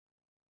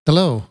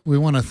Hello, we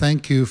want to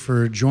thank you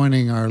for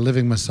joining our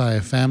Living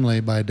Messiah family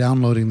by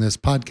downloading this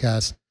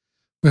podcast.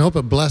 We hope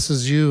it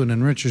blesses you and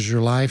enriches your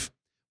life.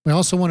 We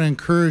also want to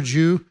encourage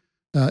you,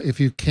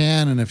 if you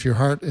can and if your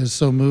heart is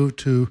so moved,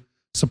 to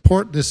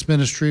support this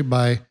ministry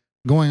by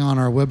going on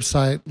our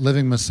website,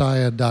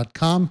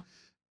 livingmessiah.com,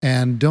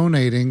 and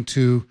donating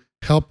to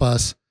help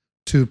us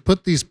to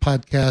put these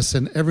podcasts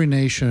in every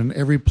nation,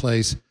 every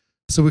place,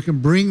 so we can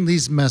bring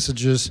these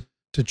messages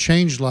to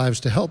change lives,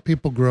 to help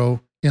people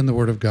grow in the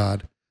Word of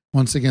God.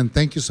 Once again,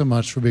 thank you so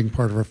much for being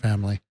part of our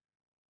family.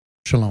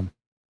 Shalom.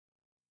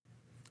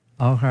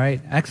 All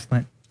right,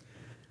 excellent.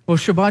 Well,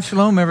 Shabbat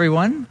Shalom,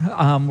 everyone.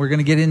 We're going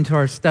to get into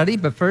our study,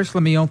 but first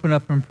let me open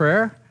up in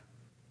prayer.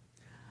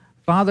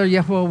 Father,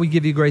 Yahweh, we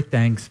give you great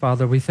thanks.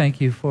 Father, we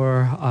thank you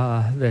for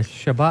this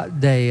Shabbat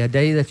day, a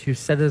day that you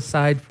set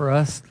aside for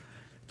us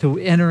to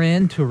enter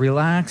in, to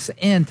relax,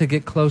 and to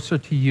get closer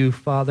to you,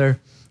 Father,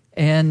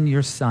 and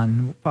your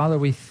Son. Father,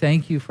 we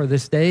thank you for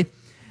this day.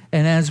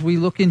 And as we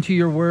look into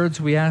your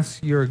words, we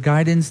ask your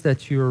guidance,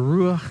 that your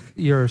Ruach,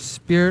 your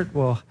Spirit,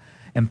 will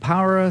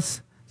empower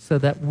us so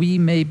that we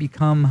may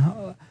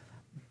become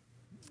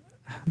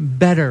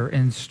better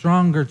and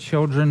stronger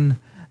children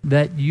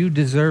that you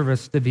deserve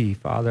us to be,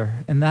 Father.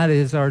 And that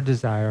is our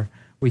desire.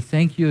 We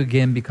thank you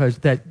again because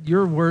that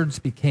your words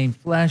became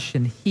flesh,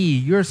 and he,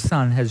 your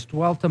Son, has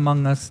dwelt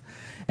among us,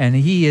 and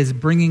he is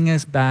bringing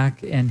us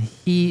back, and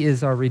he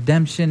is our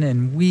redemption,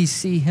 and we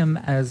see him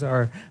as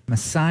our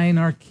Messiah and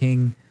our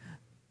King.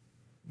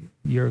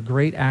 Your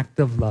great act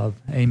of love.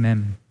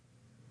 Amen.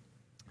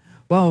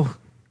 Well,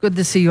 good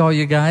to see all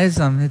you guys.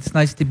 It's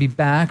nice to be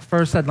back.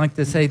 First, I'd like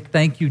to say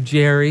thank you,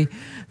 Jerry,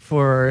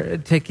 for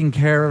taking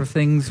care of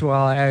things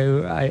while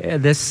I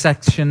this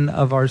section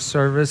of our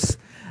service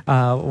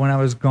when I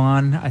was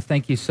gone. I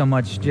thank you so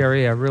much,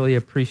 Jerry. I really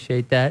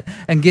appreciate that.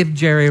 And give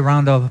Jerry a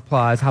round of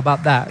applause. How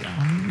about that?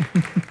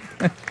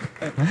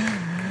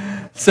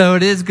 So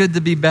it is good to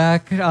be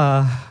back.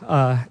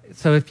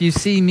 So if you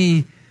see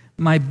me,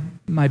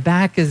 my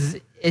back is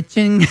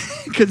itching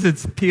because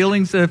it's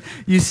peeling. So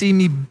if you see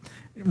me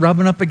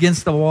rubbing up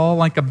against the wall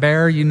like a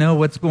bear, you know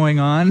what's going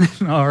on.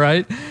 All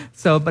right.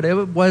 So, but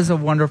it was a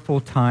wonderful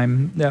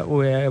time that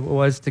it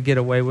was to get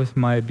away with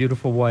my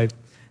beautiful wife.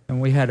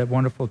 And we had a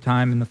wonderful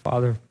time, and the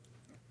Father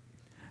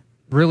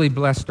really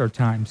blessed our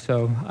time.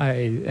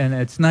 And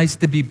it's nice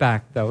to be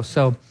back though.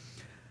 So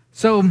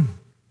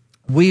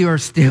we are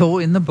still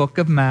in the book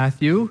of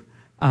Matthew.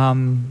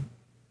 And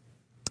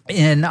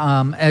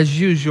as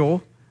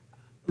usual,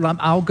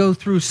 I'll go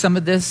through some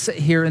of this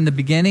here in the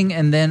beginning,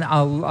 and then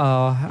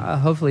I'll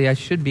hopefully I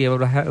should be able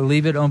to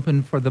leave it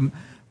open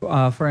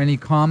for any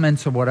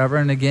comments or whatever.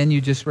 And again,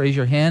 you just raise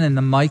your hand, and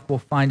the mic will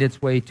find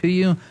its way to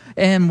you.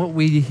 And what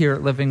we here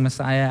at Living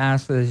Messiah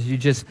ask is you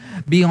just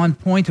be on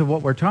point of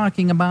what we're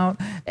talking about,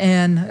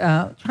 and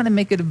try to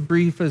make it as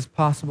brief as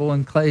possible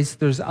in case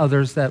there's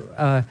others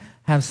that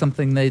have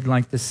something they'd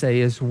like to say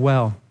as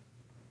well.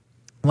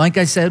 Like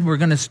I said, we're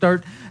going to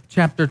start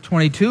chapter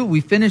 22.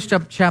 We finished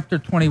up chapter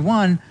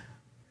 21,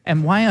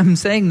 and why I'm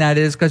saying that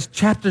is because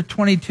chapter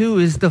 22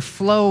 is the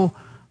flow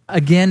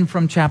again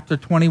from chapter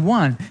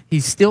 21.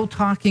 He's still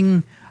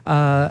talking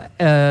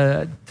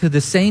to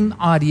the same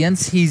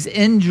audience. He's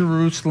in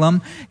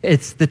Jerusalem.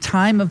 It's the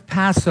time of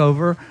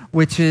Passover,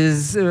 which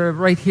is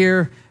right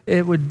here.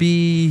 It would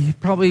be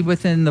probably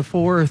within the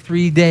 4 or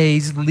 3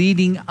 days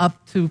leading up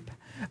to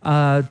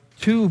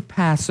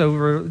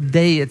Passover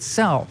day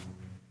itself.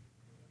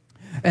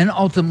 And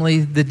ultimately,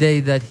 the day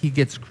that he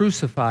gets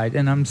crucified.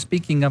 And I'm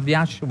speaking of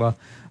Yeshua,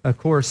 of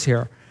course,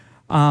 here.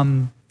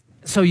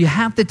 So you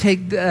have to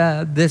take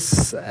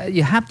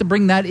you have to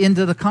bring that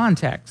into the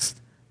context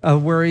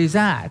of where he's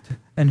at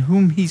and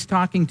whom he's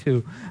talking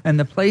to and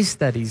the place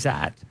that he's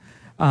at.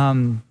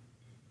 And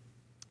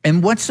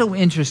what's so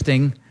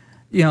interesting,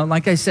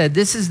 like I said,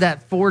 this is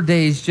that 4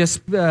 days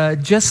just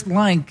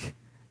like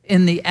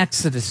in the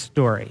Exodus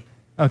story,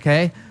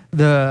 okay?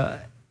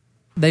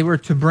 They were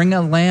to bring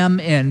a lamb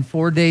in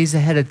 4 days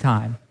ahead of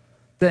time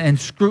and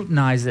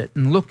scrutinize it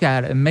and look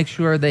at it and make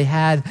sure they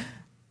had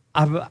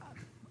a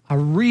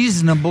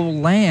reasonable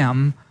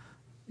lamb,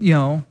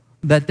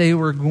 that they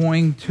were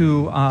going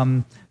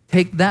to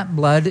take that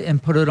blood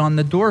and put it on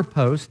the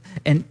doorpost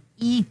and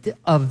eat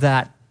of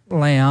that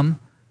lamb,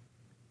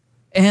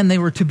 and they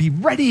were to be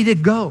ready to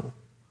go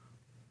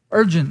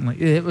urgently.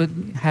 It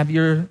would have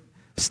your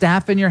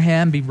staff in your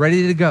hand, be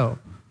ready to go.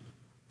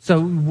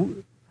 So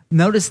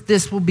notice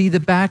this will be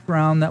the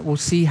background that we'll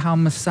see how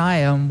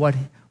Messiah and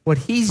what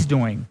he's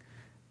doing.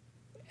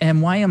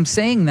 And why I'm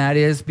saying that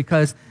is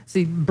because,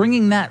 see,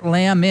 bringing that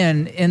lamb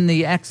in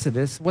the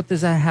Exodus, what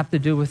does that have to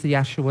do with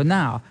Yeshua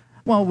now?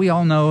 Well, we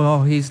all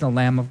know, he's the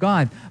Lamb of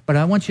God. But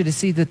I want you to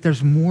see that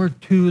there's more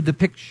to the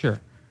picture,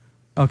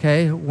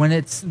 okay?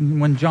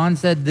 When John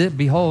said,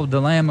 behold,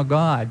 the Lamb of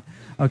God,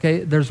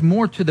 okay? There's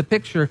more to the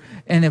picture.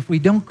 And if we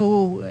don't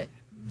go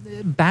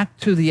back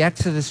to the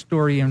Exodus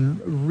story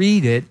and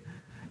read it,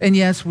 and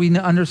yes, we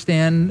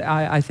understand,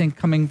 I think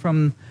coming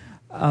from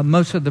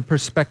most of the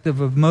perspective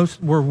of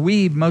most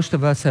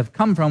of us have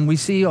come from. We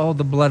see all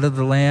the blood of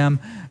the lamb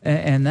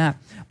and that.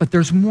 But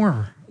there's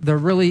more. There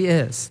really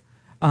is.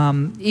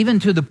 Even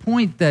to the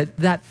point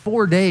that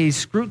 4 days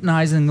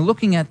scrutinizing,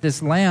 looking at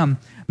this lamb,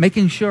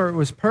 making sure it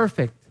was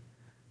perfect.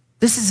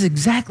 This is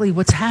exactly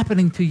what's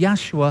happening to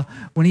Yeshua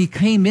when he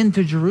came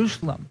into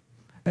Jerusalem.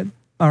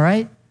 All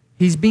right?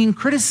 He's being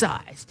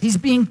criticized. He's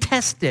being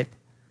tested.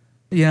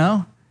 You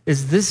know,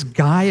 is this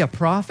guy a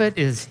prophet?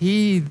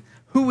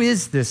 Who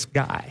is this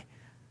guy?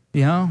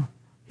 You know,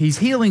 he's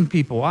healing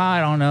people. I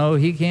don't know.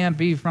 He can't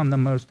be from the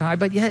Most High,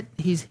 but yet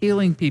he's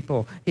healing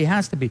people. He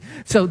has to be.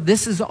 So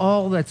this is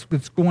all that's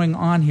going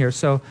on here.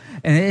 So,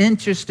 and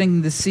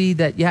interesting to see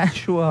that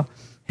Yeshua,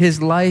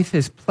 his life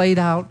is played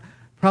out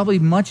probably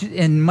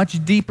in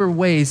much deeper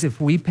ways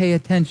if we pay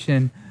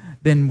attention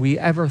than we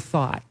ever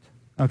thought.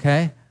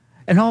 Okay?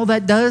 And all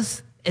that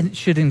does, it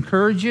should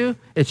encourage you.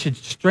 It should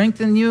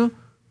strengthen you.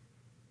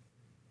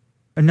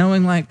 And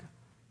knowing like,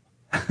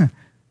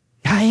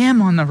 I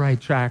am on the right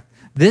track.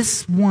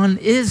 This one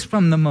is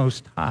from the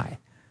Most High.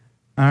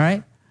 All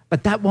right?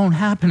 But that won't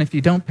happen if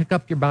you don't pick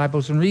up your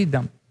Bibles and read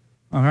them.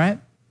 All right?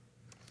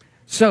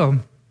 So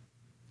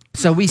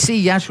we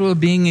see Yeshua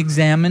being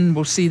examined.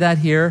 We'll see that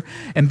here.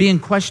 And being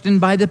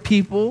questioned by the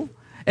people.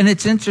 And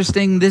it's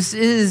interesting. This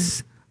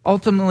is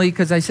ultimately,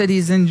 because I said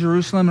he's in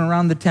Jerusalem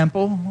around the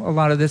temple. A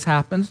lot of this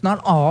happens.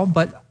 Not all,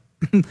 but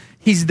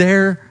he's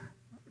there,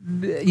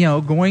 you know,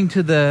 going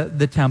to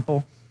the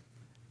temple.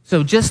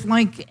 So just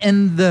like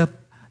in the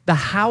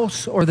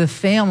house or the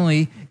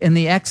family in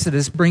the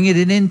Exodus, bringing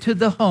it into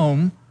the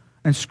home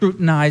and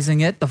scrutinizing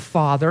it, the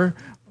father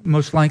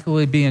most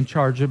likely be in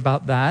charge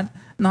about that,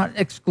 not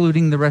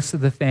excluding the rest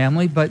of the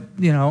family, but,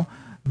 you know,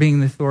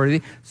 being the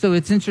authority. So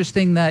it's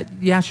interesting that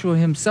Yeshua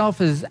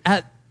himself is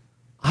at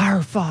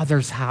our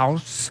Father's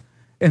house,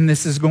 and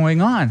this is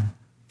going on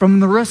from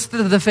the rest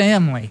of the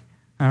family,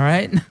 all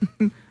right?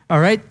 All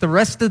right, the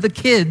rest of the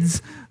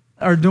kids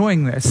are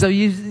doing this. So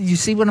you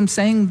see what I'm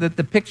saying? That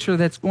the picture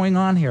that's going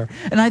on here.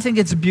 And I think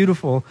it's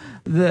beautiful,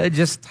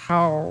 just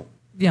how,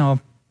 you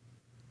know,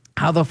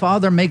 how the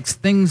Father makes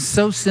things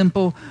so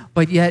simple,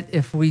 but yet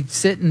if we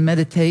sit and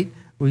meditate,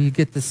 we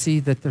get to see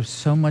that there's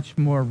so much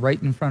more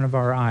right in front of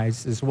our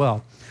eyes as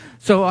well.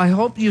 So I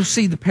hope you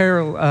see the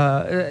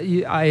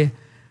parallel.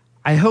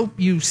 I hope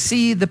you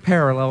see the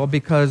parallel,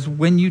 because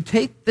when you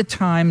take the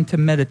time to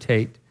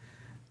meditate,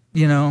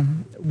 you know,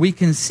 we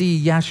can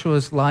see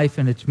Yeshua's life,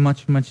 and it's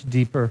much, much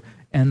deeper,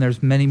 and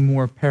there's many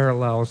more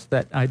parallels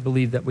that I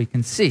believe that we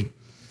can see.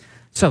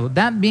 So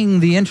that being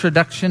the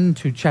introduction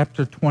to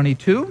chapter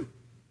 22,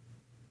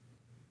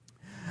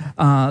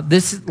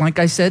 this, like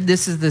I said,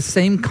 this is the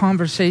same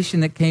conversation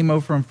that came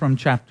over from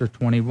chapter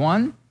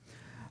 21.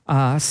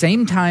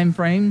 Same time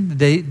frame,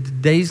 the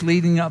days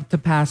leading up to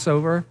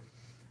Passover.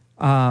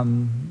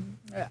 And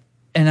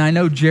I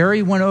know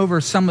Jerry went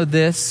over some of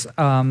this,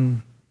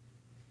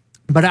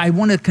 but I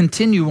want to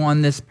continue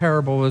on this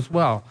parable as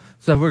well.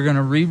 So we're going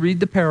to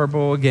reread the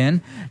parable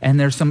again, and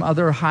there's some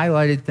other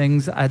highlighted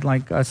things I'd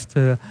like us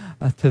to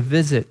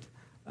visit.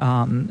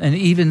 And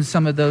even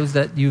some of those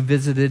that you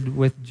visited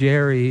with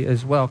Jerry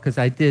as well, because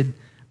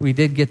we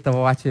did get to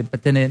watch it,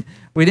 but then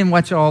we didn't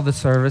watch all the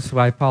service, so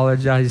I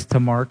apologize to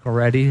Mark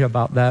already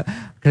about that,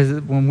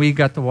 because when we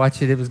got to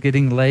watch it, it was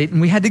getting late, and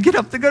we had to get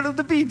up to go to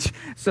the beach.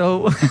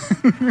 So,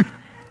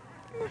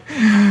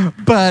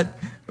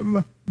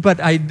 but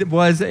I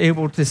was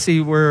able to see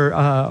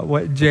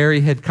what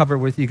Jerry had covered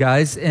with you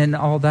guys, and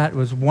all that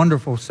was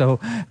wonderful. So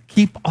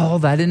keep all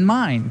that in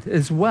mind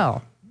as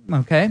well,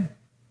 okay?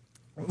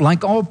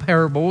 Like all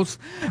parables,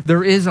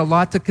 there is a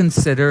lot to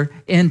consider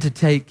and to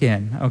take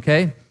in,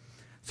 okay?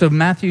 So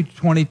Matthew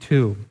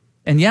 22,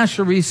 and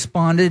Yeshua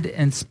responded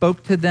and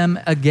spoke to them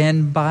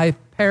again by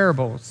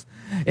parables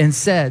and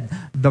said,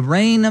 the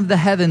reign of the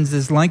heavens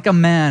is like a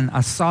man,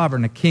 a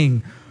sovereign, a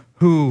king,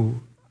 who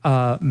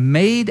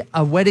made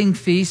a wedding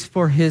feast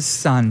for his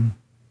son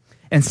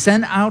and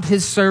sent out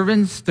his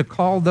servants to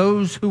call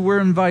those who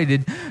were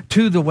invited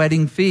to the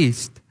wedding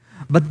feast.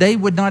 But they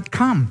would not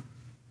come.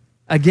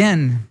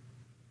 Again,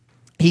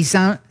 he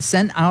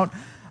sent out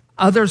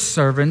other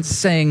servants,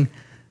 saying,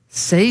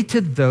 say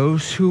to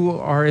those who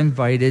are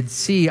invited,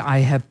 see, I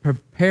have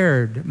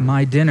prepared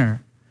my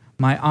dinner.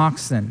 My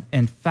oxen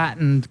and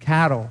fattened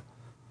cattle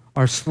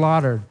are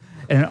slaughtered,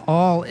 and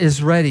all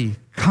is ready.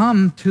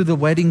 Come to the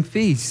wedding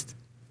feast.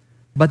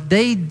 But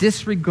they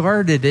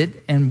disregarded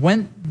it and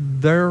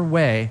went their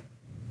way,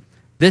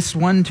 this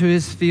one to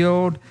his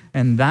field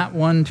and that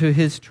one to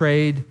his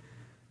trade,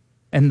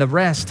 and the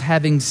rest,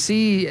 having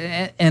seized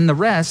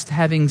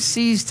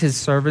his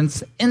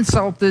servants,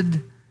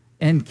 insulted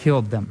and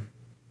killed them.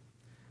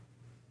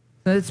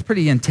 So it's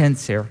pretty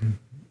intense here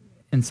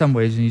in some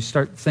ways, and you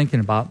start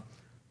thinking about.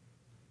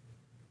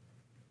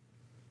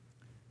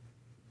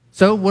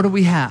 So what do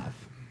we have?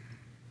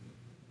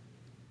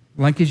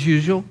 Like as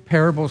usual,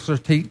 parables are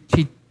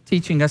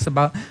teaching us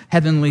about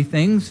heavenly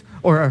things,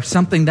 or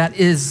something that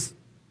is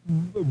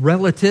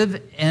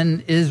relative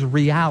and is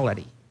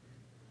reality.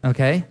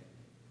 Okay?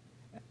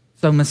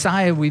 So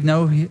Messiah, we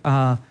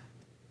know,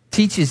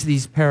 teaches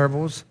these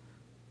parables,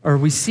 or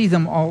we see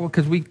them all,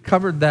 because we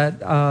covered that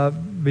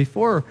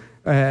before,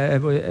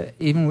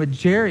 even with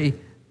Jerry.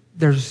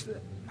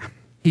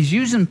 He's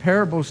using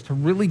parables to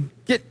really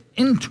get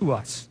into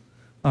us,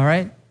 all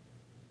right?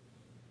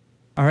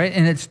 All right,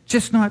 and it's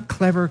just not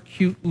clever,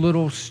 cute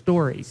little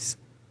stories.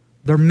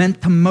 They're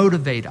meant to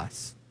motivate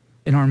us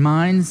in our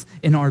minds,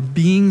 in our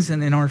beings,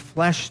 and in our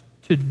flesh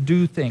to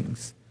do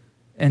things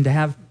and to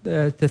have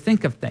to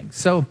think of things.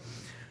 So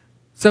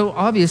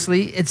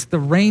obviously, it's the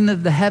reign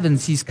of the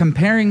heavens. He's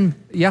comparing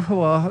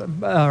Yeshua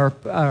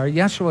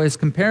is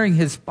comparing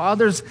his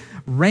Father's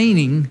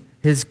reigning,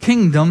 his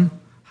kingdom,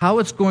 how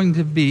it's going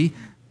to be,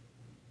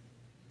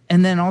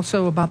 and then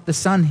also about the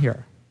Son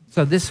here.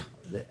 So this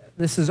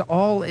is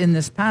all in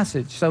this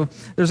passage. So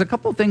there's a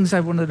couple things I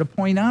wanted to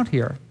point out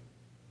here.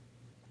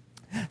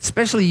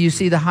 Especially you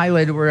see the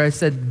highlighted where I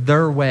said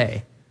their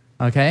way,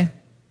 okay?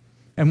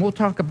 And we'll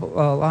talk a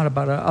lot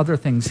about other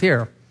things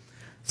here.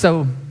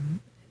 So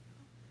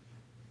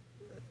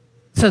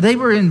they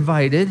were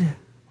invited.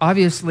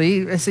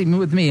 Obviously, see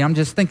with me, I'm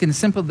just thinking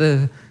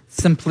the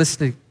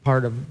simplistic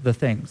part of the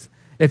things.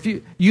 If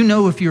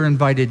if you're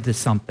invited to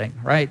something,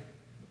 right?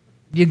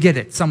 You get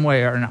it some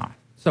way or not.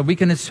 So we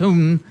can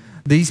assume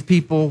these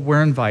people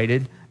were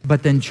invited,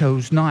 but then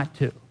chose not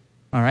to.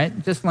 All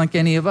right? Just like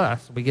any of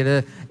us. We get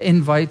an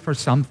invite for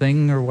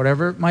something or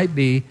whatever it might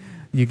be.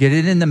 You get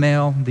it in the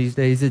mail. These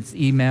days it's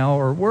email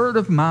or word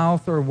of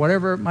mouth or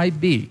whatever it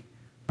might be.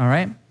 All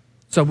right?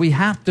 So we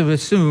have to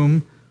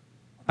assume,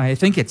 I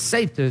think it's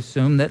safe to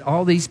assume, that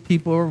all these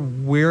people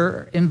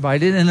were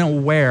invited and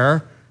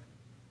aware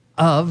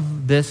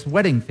of this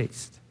wedding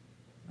feast.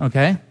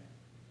 Okay?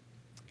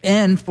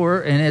 And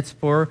it's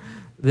for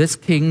this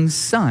king's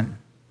son.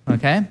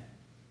 Okay?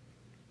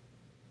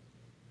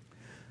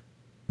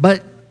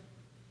 But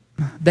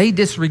they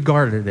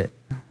disregarded it,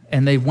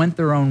 and they went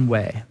their own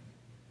way.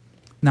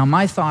 Now,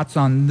 my thoughts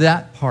on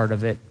that part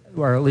of it,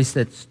 or at least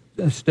it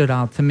stood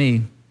out to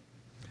me,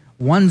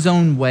 one's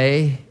own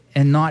way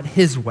and not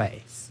his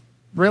ways.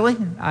 Really?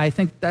 I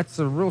think that's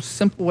a real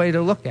simple way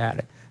to look at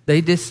it.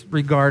 They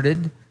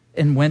disregarded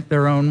and went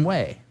their own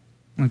way.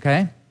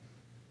 Okay?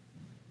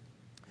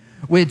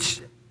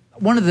 Which,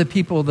 one of the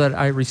people that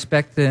I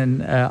respect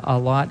a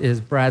lot is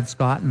Brad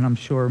Scott, and I'm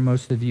sure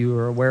most of you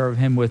are aware of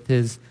him with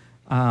his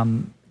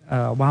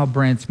Wild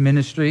Branch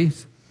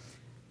Ministries.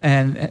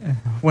 And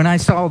when I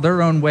saw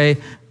their own way,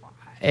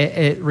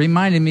 it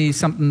reminded me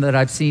something that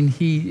I've seen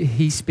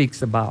he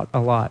speaks about a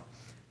lot.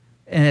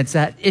 And it's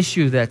that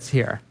issue that's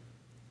here.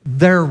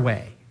 Their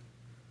way.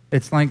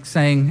 It's like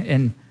saying,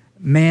 and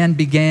man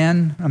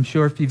began. I'm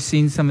sure if you've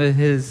seen some of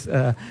his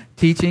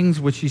teachings,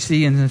 which you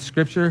see in the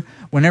scripture,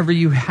 whenever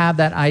you have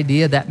that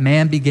idea that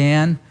man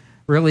began,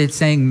 really it's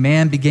saying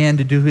man began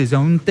to do his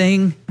own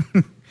thing.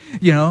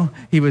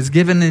 He was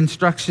given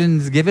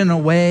instructions, given a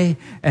way,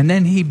 and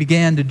then he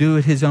began to do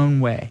it his own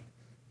way.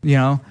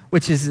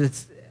 Which is,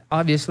 it's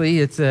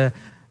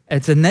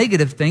a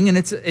negative thing, and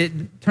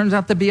it turns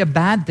out to be a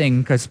bad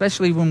thing, because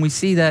especially when we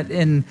see that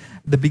in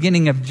the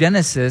beginning of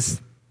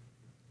Genesis,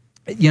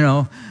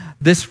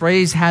 this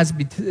phrase has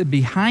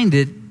behind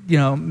it,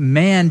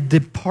 man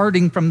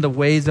departing from the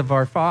ways of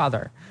our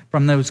Father,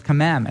 from those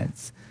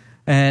commandments.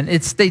 And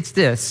it states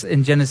this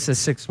in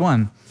Genesis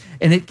 6:1.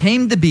 And it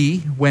came to be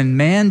when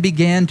man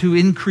began to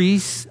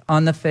increase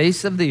on the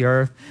face of the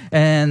earth,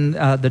 and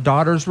the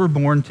daughters were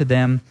born to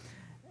them.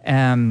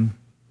 And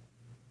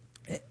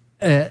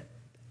then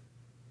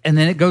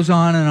it goes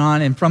on,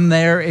 and from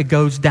there it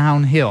goes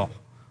downhill.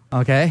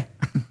 Okay?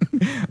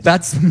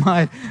 That's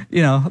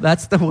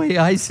that's the way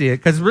I see it.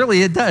 Because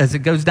really it does. It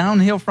goes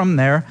downhill from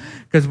there,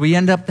 because we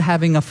end up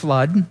having a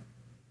flood,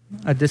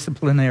 a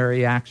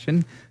disciplinary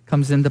action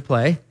comes into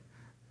play,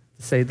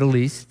 to say the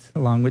least,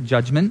 along with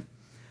judgment.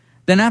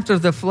 Then after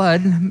the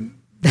flood,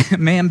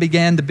 man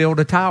began to build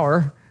a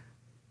tower,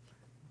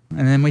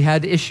 and then we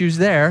had issues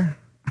there,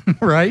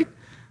 right?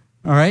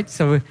 All right,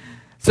 so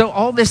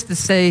all this to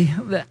say,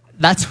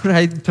 that's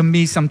what to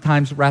me,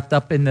 sometimes wrapped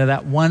up into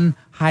that one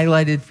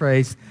highlighted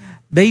phrase.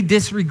 They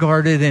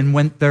disregarded and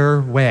went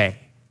their way,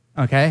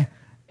 okay?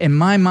 In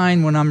my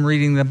mind, when I'm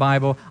reading the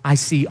Bible, I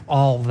see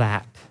all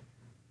that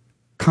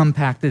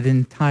compacted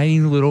in tiny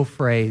little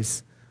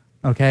phrase,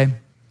 okay?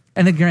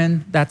 And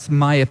again, that's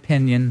my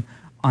opinion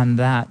on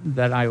that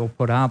I will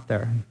put out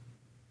there.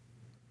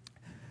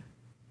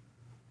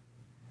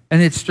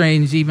 And it's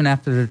strange, even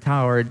after the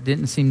tower, it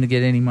didn't seem to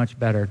get any much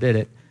better, did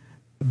it?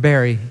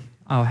 Barry,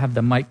 I'll have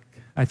the mic.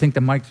 I think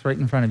the mic's right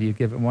in front of you.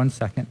 Give it 1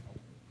 second.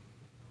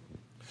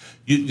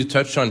 You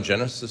touched on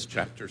Genesis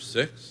chapter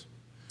 6.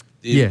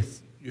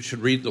 Yes. You should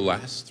read the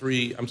last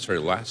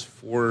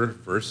 4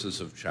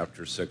 verses of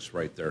chapter 6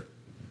 right there.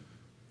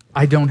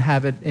 I don't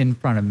have it in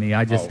front of me.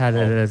 I just had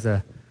it as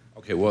a...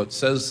 Okay, well, it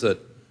says that,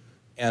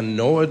 and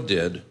Noah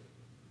did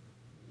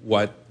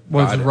what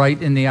was right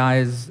in the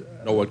eyes...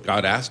 what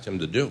God asked him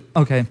to do.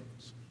 Okay.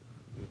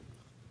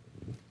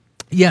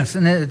 Yes,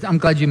 and I'm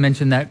glad you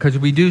mentioned that, because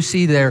we do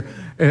see there,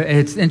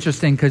 it's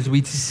interesting because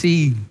we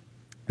see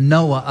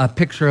Noah, a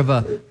picture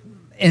of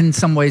in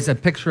some ways, a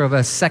picture of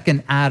a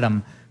second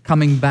Adam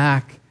coming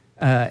back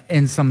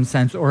in some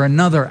sense, or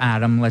another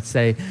Adam, let's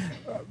say,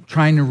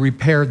 trying to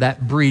repair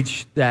that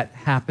breach that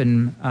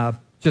happened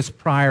just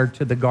prior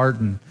to the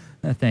garden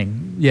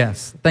thing.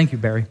 Yes. Thank you,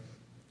 Barry.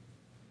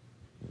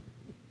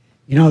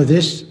 You know,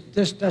 this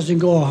doesn't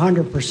go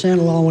 100%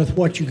 along with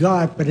what you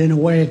got, but in a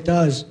way it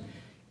does.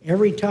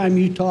 Every time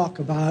you talk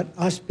about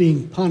us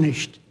being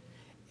punished,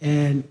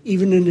 and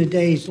even in the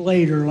days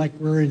later, like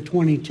we're in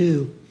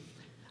 22,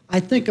 I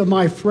think of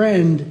my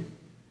friend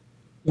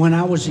when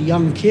I was a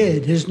young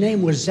kid. His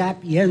name was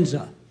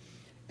Zapienza,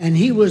 and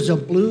he was a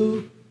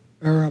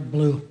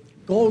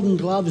Golden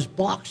Gloves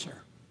boxer.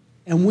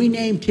 And we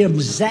named him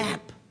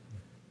Zap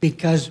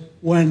because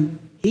when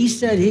he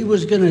said he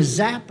was going to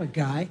zap a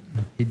guy,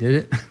 he did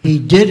it. He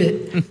did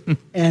it.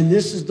 And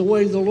this is the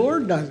way the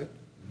Lord does it.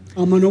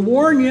 I'm going to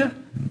warn you,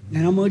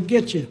 and I'm going to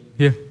get you.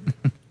 Yeah.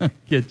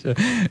 Get you.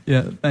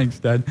 Yeah, thanks,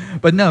 Dad.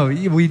 But no,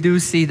 we do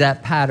see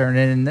that pattern,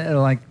 and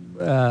like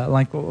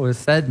what was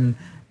said, and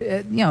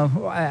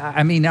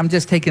I mean, I'm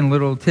just taking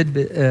little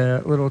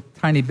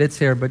tiny bits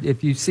here, but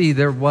if you see,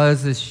 there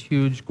was this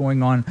huge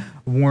going on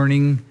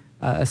warning,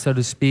 so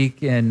to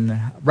speak, and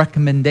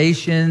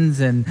recommendations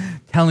and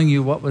telling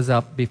you what was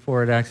up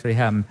before it actually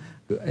happened.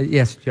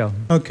 Yes, Joe.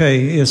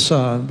 Okay, it's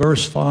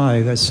verse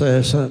 5 that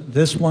says,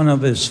 this one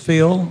of his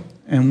field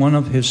and one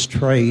of his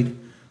trade.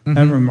 Mm-hmm.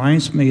 That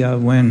reminds me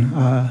of when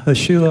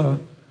Yeshua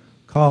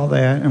called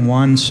that, and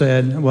one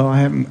said, well,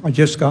 I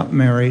just got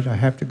married, I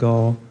have to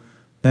go.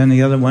 Then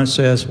the other one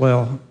says,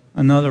 well,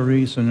 another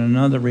reason.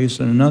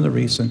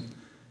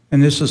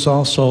 And this is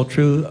also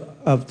true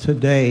of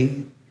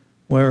today,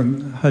 where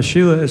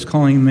Yeshua is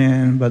calling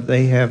men, but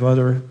they have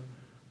other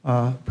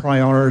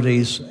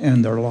priorities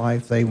in their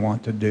life they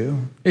want to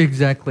do.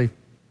 Exactly.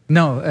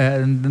 No,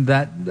 and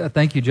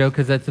thank you, Joe,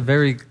 because that's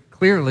very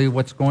clearly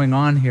what's going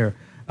on here,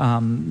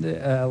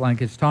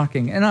 like it's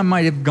talking. And I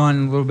might have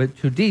gone a little bit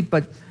too deep,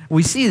 but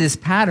we see this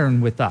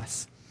pattern with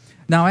us.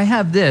 Now, I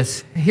have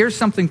this. Here's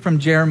something from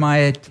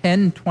Jeremiah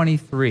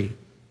 10:23,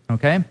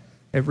 okay?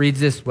 It reads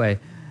this way.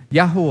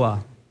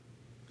 Yahuwah,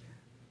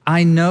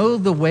 I know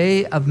the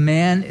way of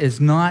man is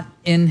not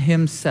in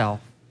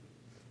himself.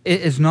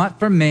 It is not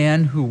for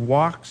man who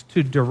walks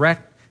to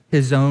direct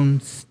his own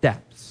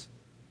steps.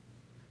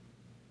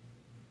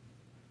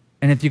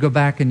 And if you go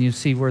back and you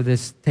see where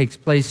this takes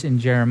place in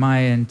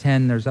Jeremiah and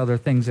 10, there's other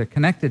things that are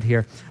connected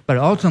here. But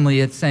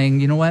ultimately, it's saying,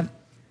 you know what?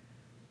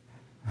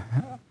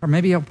 Or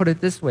maybe I'll put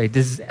it this way.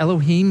 Does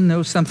Elohim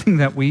know something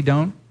that we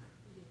don't?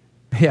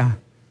 Yeah.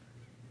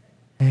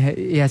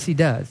 Yes, he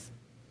does.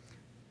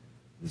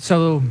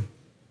 So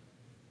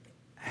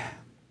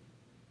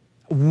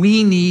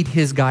we need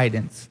his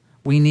guidance.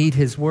 We need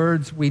his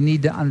words. We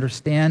need to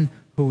understand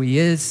who he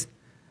is.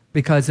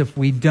 Because if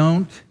we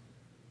don't,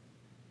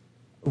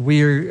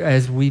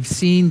 as we've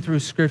seen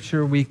through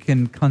Scripture, we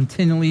can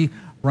continually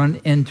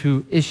run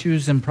into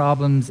issues and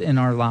problems in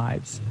our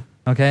lives.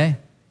 Okay?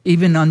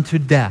 Even unto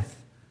death.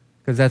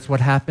 Because that's what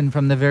happened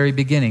from the very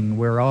beginning.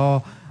 We're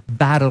all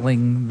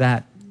battling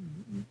that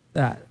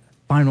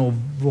final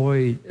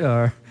void,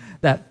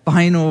 that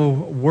final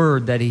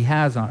word that he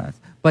has on us.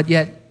 But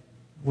yet,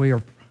 we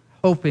are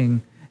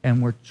hoping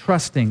and we're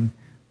trusting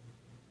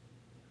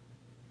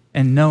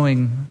and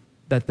knowing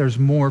that there's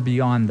more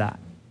beyond that,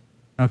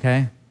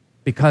 okay?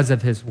 Because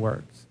of his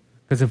words.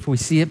 Because if we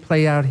see it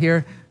play out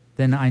here,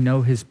 then I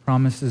know his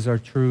promises are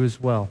true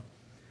as well.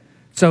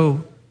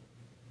 So,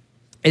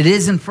 it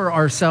isn't for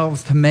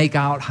ourselves to make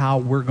out how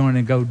we're going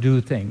to go do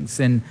things.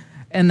 And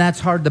that's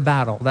hard to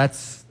battle.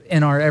 That's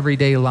in our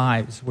everyday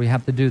lives. We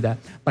have to do that.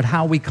 But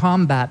how we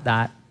combat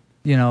that,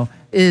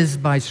 is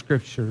by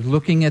Scripture,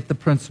 looking at the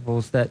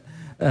principles that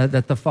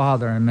the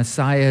Father and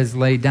Messiah has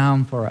laid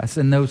down for us,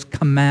 and those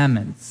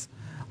commandments.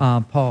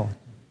 Paul.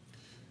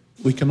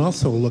 We can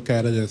also look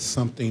at it as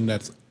something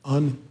that's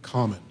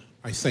uncommon.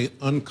 I say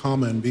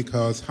uncommon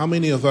because how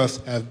many of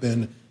us have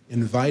been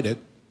invited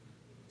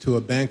to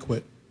a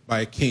banquet by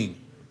a king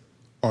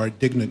or a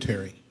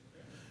dignitary,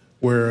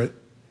 where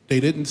they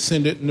didn't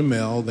send it in the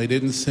mail, they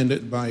didn't send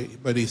it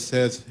but he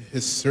says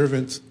his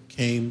servants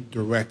came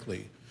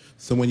directly.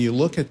 So when you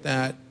look at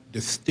that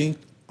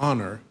distinct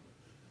honor,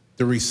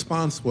 the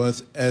response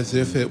was as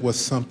if it was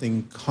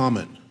something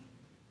common.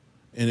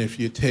 And if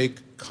you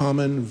take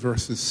common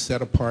versus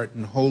set apart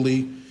and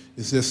holy,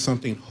 is this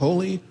something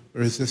holy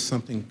or is this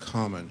something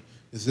common?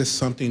 Is this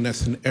something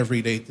that's an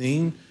everyday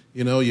thing?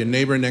 Your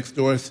neighbor next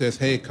door says,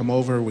 hey, come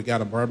over, we got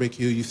a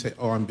barbecue. You say,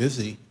 oh, I'm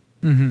busy.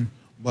 Mm-hmm.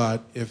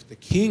 But if the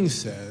king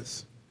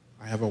says,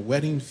 I have a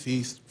wedding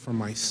feast for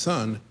my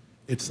son,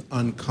 it's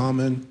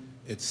uncommon,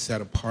 it's set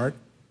apart,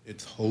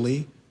 it's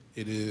holy,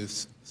 it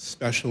is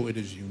special, it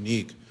is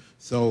unique.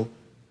 So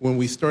when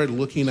we start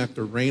looking at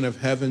the reign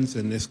of heavens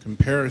in this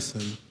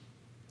comparison,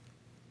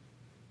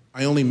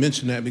 I only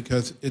mention that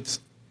because it's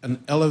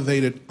an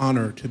elevated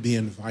honor to be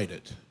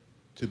invited,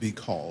 to be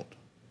called.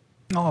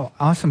 Oh,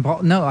 awesome,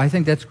 Paul. No, I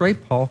think that's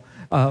great, Paul,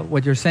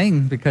 what you're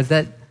saying, because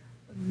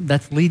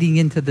that's leading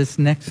into this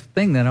next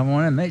thing that I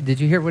want to make. Did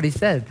you hear what he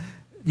said?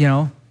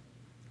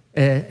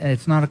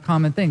 It's not a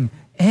common thing.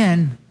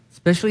 And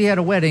especially at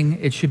a wedding,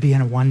 it should be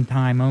a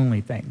one-time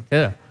only thing,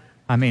 too.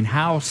 I mean,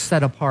 how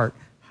set apart,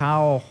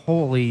 how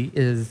holy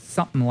is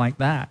something like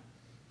that?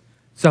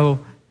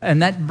 So,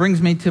 and that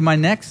brings me to my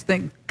next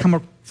thing.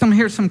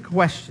 Here's some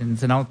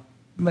questions, and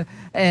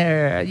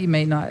you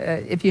may not,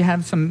 if you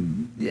have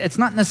some, it's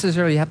not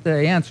necessarily you have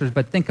the answers,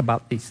 but think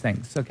about these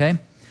things, okay?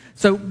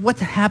 So what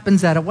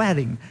happens at a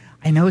wedding?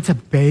 I know it's a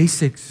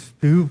basic,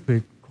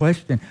 stupid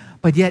question,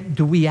 but yet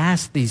do we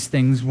ask these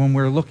things when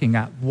we're looking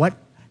at what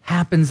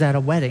happens at a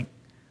wedding,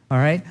 all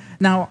right?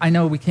 Now, I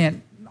know we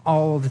can't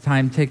all the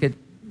time take it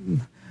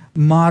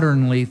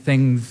modernly.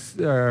 Things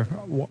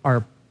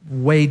are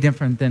way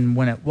different than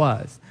when it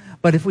was.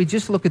 But if we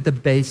just look at the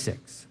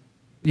basics,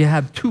 you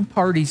have two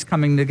parties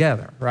coming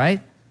together,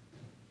 right?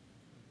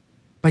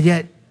 But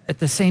yet, at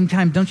the same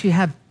time, don't you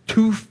have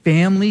two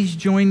families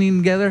joining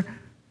together?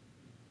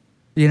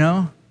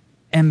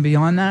 And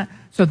beyond that?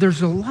 So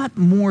there's a lot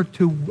more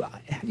to,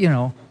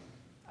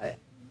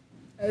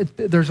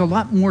 there's a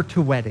lot more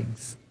to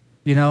weddings,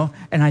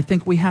 And I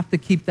think we have to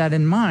keep that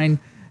in mind.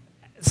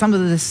 Some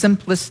of the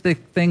simplistic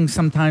things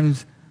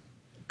sometimes,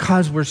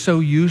 because we're so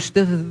used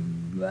to,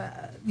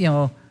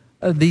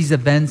 these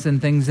events and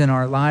things in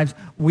our lives,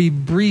 we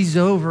breeze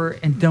over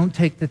and don't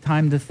take the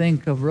time to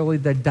think of really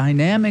the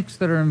dynamics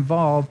that are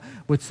involved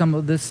with some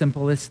of the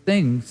simplest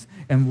things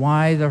and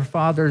why their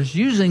Father's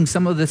using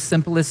some of the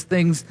simplest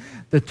things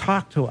to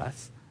talk to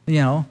us,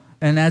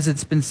 And as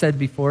it's been said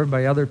before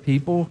by other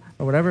people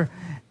or whatever,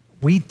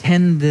 we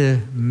tend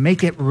to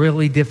make it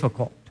really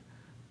difficult,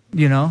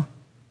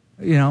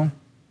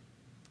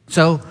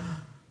 So,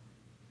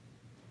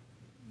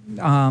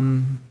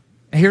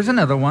 here's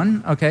another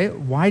one, okay?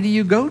 Why do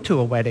you go to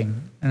a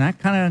wedding? And that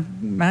kind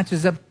of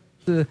matches up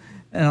to,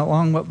 and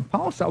along what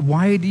Paul said.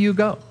 Why do you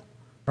go?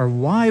 Or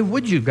why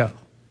would you go?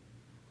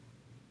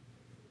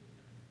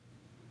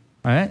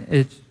 All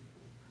right?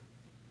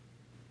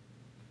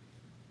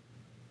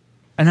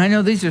 And I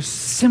know these are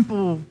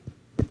simple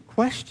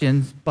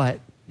questions,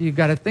 but you've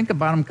got to think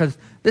about them because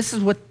this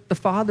is what the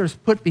Father's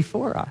put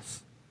before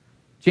us.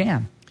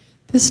 Jan.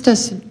 This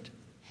doesn't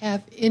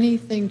have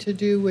anything to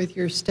do with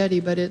your study,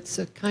 but it's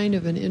a kind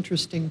of an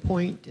interesting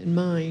point in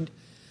mind.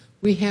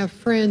 We have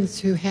friends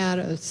who had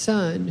a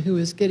son who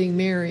was getting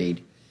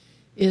married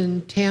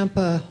in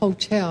Tampa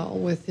hotel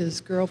with his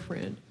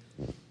girlfriend.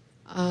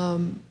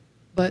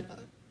 But,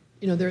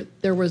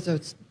 there was a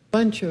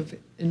bunch of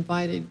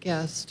invited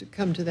guests to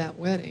come to that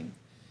wedding.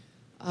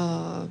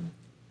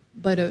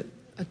 But a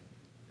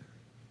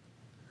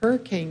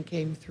hurricane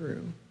came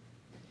through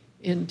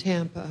in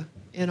Tampa,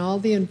 and all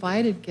the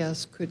invited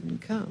guests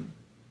couldn't come.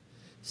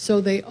 So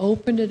they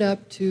opened it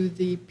up to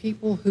the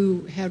people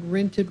who had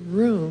rented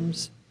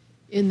rooms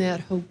in that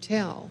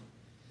hotel,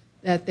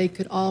 that they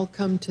could all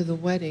come to the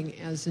wedding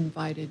as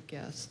invited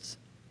guests.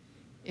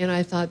 And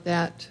I thought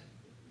that,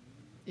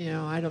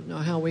 I don't know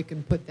how we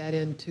can put that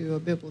into a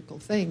biblical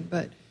thing,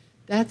 but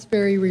that's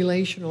very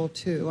relational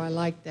too. I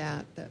like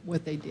that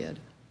what they did.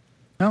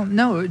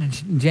 No,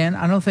 Jan,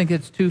 I don't think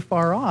it's too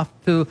far off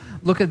to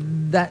look at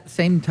that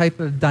same type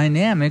of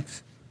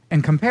dynamics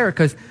and compare it,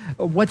 because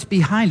what's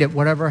behind it,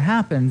 whatever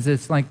happens,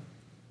 it's like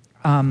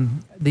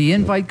the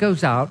invite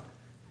goes out,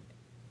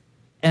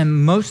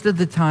 and most of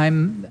the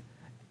time,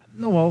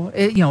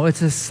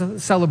 it's a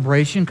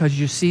celebration because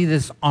you see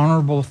this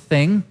honorable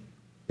thing,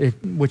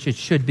 which it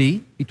should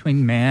be,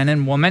 between man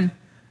and woman.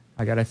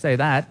 I got to say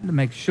that to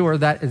make sure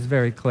that is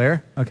very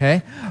clear,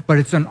 okay? But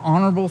it's an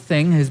honorable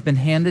thing, has been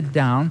handed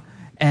down,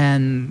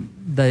 and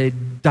the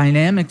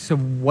dynamics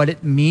of what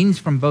it means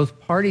from both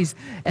parties.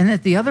 And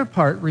at the other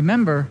part,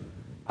 remember,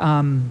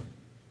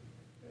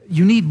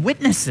 you need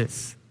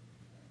witnesses,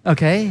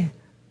 okay?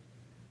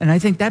 And I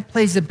think that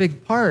plays a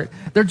big part.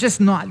 They're just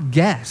not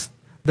guests.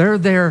 They're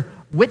there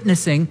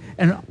witnessing,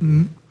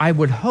 and I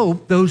would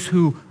hope those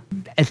who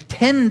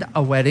attend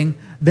a wedding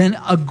then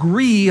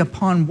agree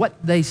upon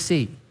what they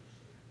see,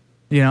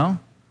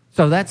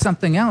 So that's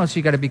something else.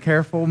 You got to be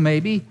careful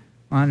maybe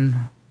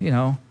on,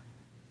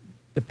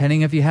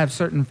 depending if you have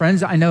certain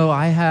friends. I know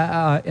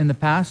in the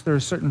past, there are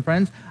certain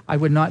friends, I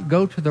would not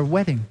go to their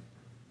wedding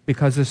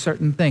because of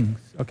certain things,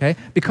 okay?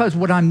 Because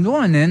what I'm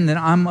doing then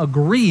I'm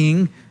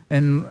agreeing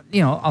and,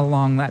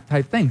 along that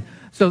type thing.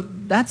 So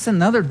that's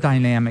another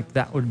dynamic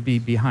that would be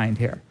behind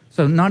here.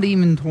 So not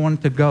even to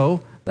want to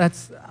go,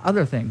 that's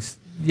other things.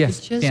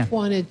 Yes, I just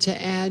wanted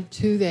to add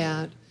to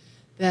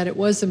that it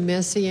was a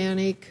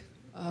messianic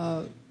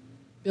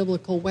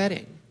biblical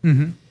wedding.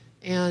 Mm-hmm.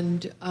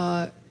 And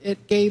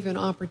it gave an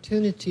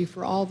opportunity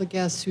for all the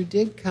guests who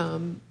did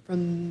come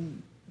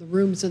from the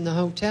rooms in the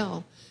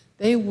hotel.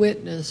 They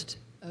witnessed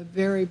a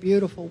very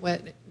beautiful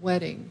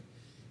wedding.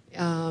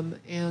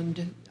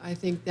 And I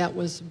think that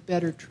was a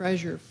better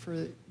treasure for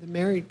the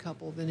married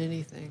couple than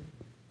anything.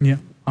 Yeah,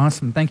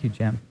 awesome. Thank you,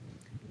 Jan.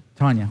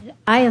 Tanya.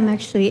 I am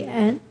actually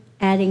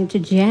adding to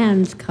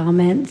Jan's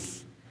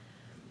comments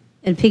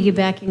and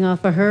piggybacking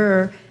off of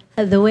her.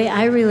 The way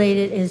I relate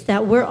it is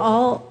that we're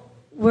all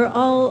we're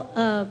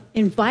all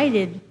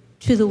invited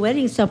to the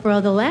wedding supper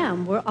of the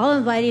Lamb. We're all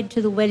invited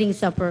to the wedding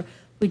supper.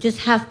 We just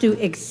have to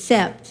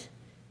accept,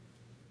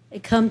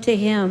 come to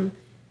him,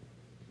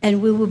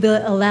 and we will be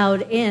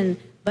allowed in.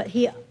 But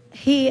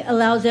he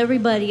allows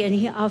everybody, and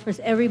he offers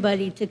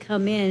everybody to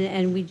come in,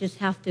 and we just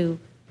have to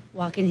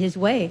walk in his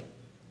way.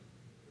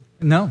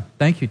 No,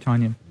 thank you,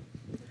 Tanya.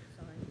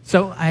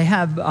 So I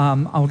have,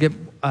 I'll get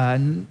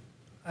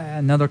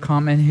another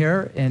comment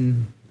here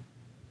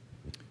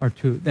or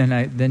two.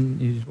 Then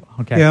you,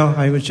 okay. Yeah,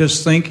 I was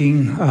just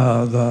thinking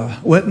the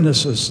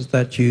witnesses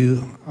that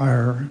you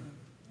are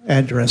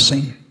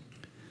addressing.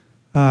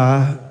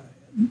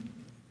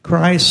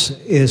 Christ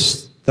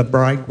is the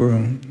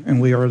bridegroom,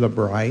 and we are the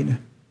bride.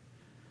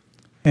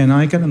 And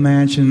I can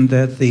imagine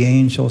that the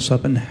angels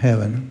up in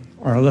heaven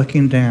are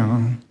looking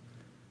down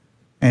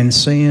and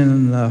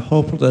seeing the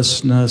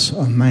hopelessness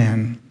of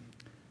man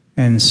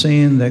and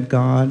seeing that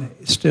God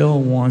still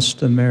wants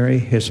to marry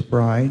his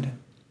bride.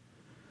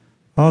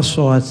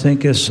 Also, I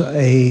think it's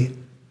a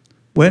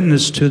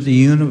witness to the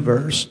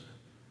universe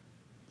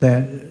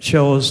that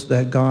shows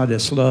that God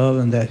is love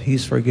and that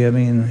he's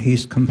forgiving and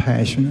he's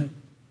compassionate.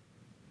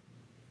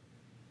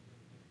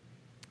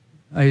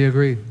 I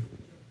agree.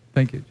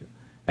 Thank you.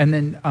 And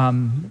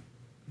then,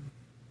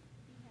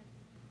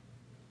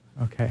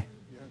 okay.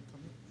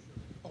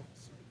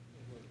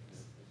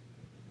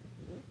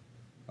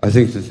 I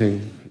think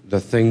the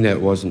thing that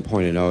wasn't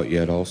pointed out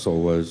yet also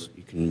was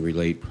you can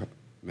relate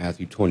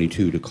Matthew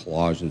 22 to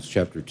Colossians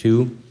chapter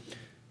 2,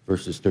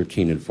 verses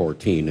 13 and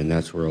 14, and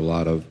that's where a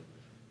lot of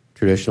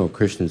traditional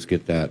Christians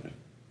get that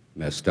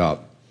messed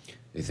up.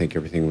 They think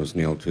everything was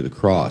nailed to the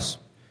cross.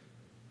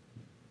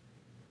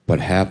 What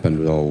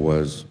happened, though,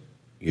 was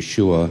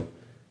Yeshua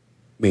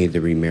made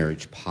the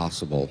remarriage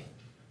possible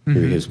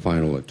through his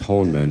final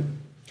atonement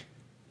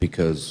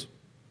because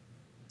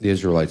the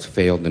Israelites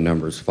failed the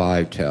Numbers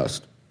 5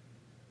 test.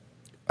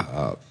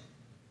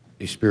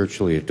 They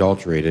spiritually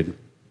adulterated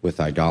with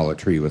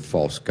idolatry, with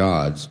false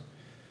gods,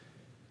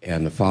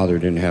 and the father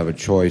didn't have a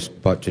choice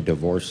but to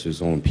divorce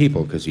his own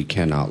people because he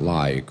cannot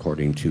lie,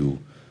 according to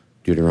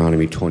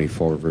Deuteronomy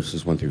 24,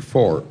 verses 1 through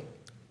 4.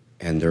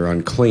 And they're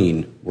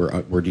unclean,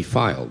 were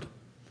defiled.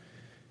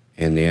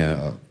 And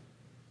the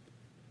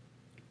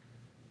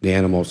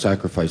animal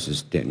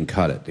sacrifices didn't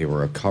cut it. They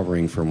were a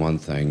covering for one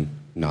thing,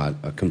 not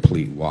a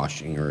complete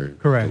washing or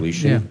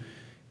deletion. Yeah.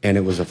 And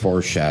it was a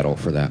foreshadow,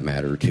 for that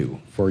matter, too,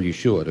 for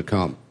Yeshua to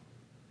come.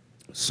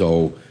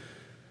 So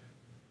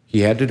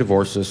he had to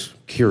divorce us,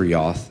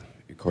 Kirioth,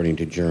 according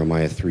to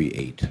Jeremiah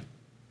 3:8.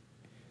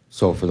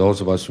 So for those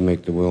of us who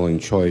make the willing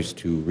choice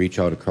to reach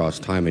out across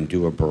time and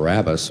do a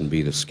Barabbas and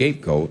be the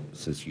scapegoat,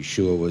 since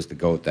Yeshua was the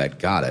goat that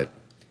got it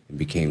and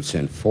became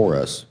sin for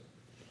us,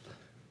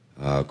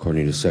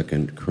 according to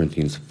 2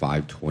 Corinthians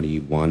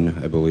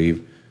 5:21, I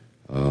believe,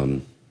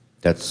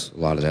 that's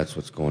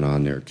what's going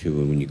on there too.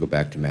 And when you go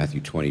back to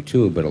Matthew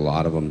 22, but a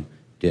lot of them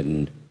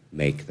didn't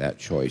make that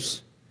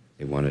choice.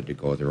 They wanted to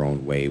go their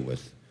own way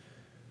with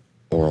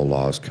oral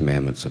laws,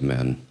 commandments of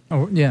men.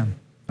 Oh, yeah,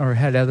 or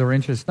had other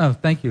interests. No,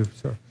 thank you,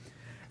 sir.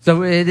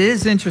 So it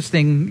is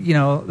interesting,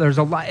 there's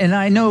a lot, and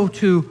I know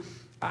too,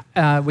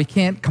 we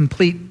can't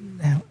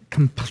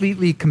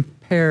completely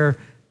compare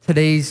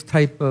today's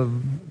type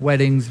of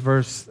weddings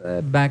versus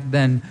back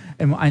then,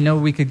 and I know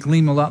we could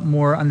glean a lot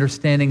more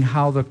understanding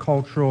how the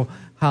culture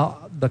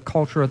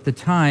at the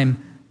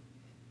time,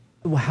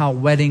 how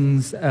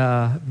weddings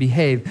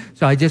behave.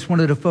 So I just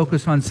wanted to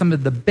focus on some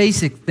of the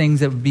basic things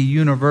that would be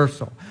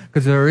universal,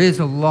 because there is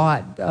a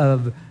lot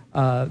of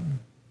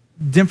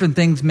different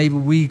things. Maybe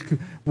we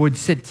would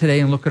sit today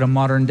and look at a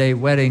modern day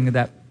wedding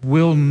that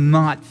will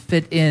not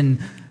fit in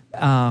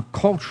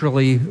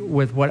culturally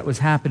with what was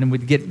happening.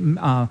 We'd get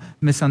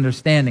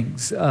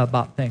misunderstandings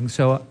about things.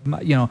 So,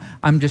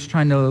 I'm just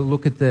trying to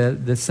look at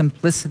the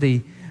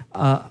simplicity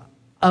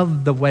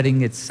of the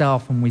wedding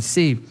itself, and we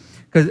see,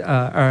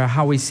 or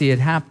how we see it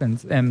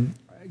happens. And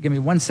give me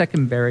 1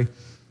 second, Barry.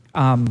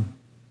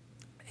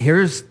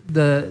 Here's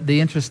the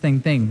interesting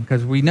thing,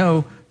 because we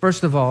know,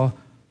 first of all,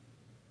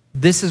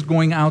 this is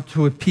going out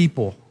to a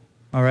people,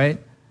 all right?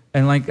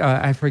 And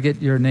I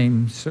forget your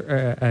name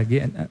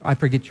again. I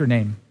forget your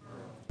name.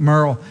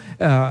 Merle.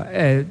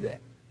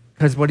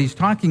 Because what he's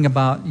talking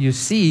about, you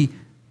see,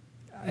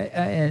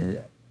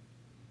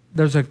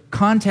 there's a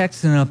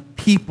context and a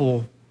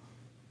people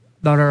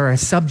that are a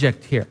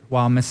subject here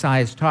while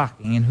Messiah is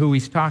talking and who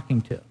he's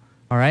talking to,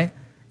 all right?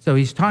 So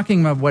he's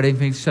talking about wedding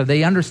feast, so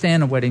they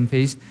understand a wedding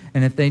feast,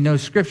 and if they know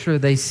Scripture,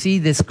 they see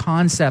this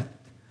concept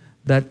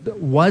that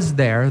was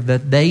there,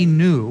 that they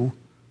knew,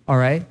 all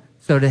right?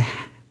 So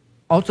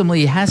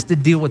ultimately, it has to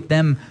deal with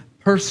them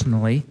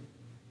personally,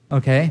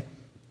 okay?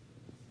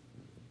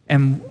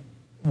 And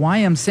why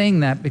I'm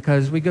saying that,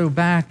 because we go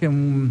back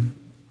and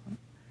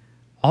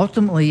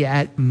ultimately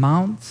at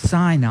Mount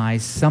Sinai,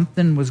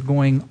 something was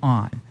going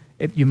on.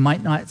 You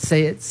might not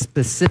say it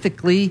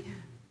specifically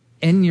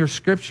in your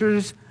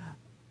Scriptures,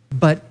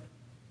 but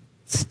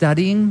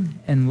studying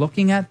and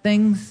looking at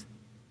things,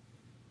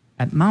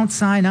 at Mount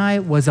Sinai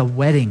was a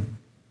wedding.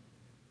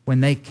 when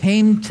they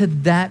came to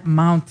that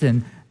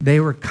mountain, they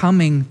were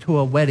coming to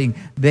a wedding.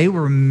 They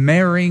were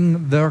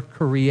marrying their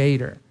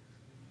Creator.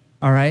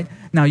 All right?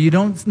 Now, you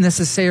don't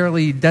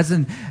necessarily,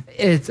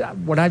 it's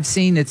what I've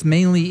seen, it's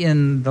mainly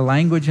in the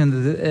language and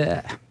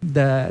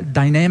the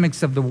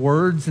dynamics of the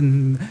words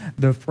and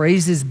the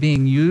phrases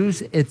being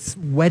used. It's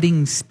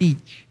wedding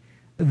speech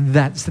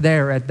that's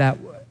there at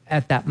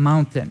that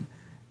mountain,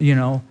 you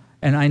know.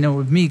 And I know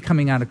with me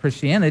coming out of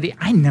Christianity,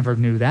 I never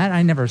knew that.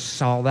 I never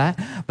saw that.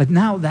 But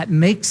now that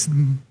makes,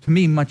 to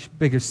me, much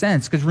bigger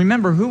sense. Because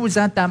remember, who was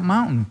at that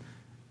mountain?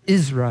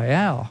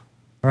 Israel,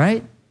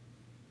 right?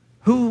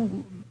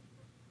 Who,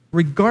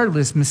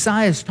 regardless,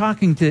 Messiah is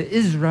talking to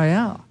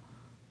Israel,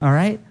 all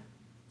right?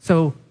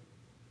 So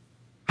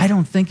I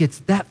don't think it's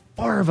that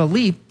far of a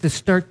leap to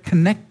start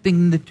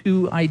connecting the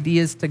two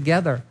ideas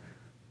together.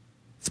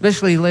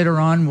 Especially later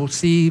on, we'll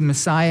see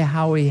Messiah,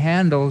 how he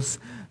handles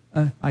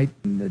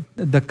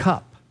the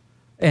cup,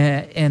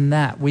 and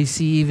that we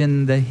see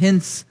even the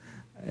hints,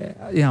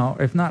 you know,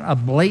 if not a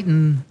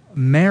blatant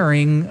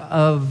marrying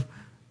of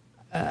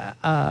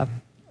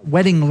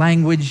wedding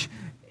language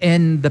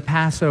in the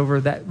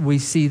Passover that we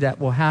see that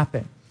will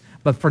happen.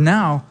 But for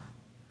now,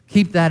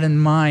 keep that in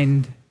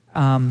mind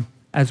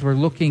as we're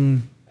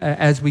looking,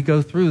 as we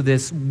go through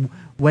this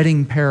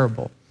wedding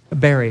parable.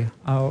 Barry,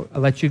 I'll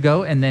let you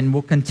go, and then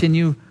we'll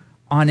continue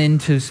on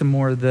into some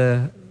more of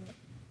the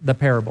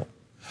parable.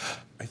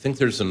 I think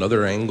there's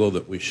another angle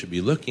that we should be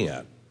looking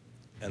at,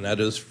 and that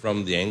is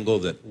from the angle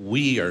that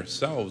we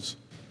ourselves,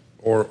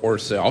 or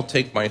say, I'll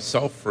take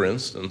myself, for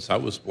instance. I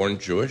was born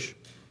Jewish.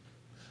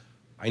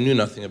 I knew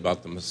nothing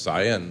about the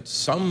Messiah, and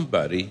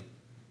somebody,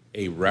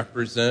 a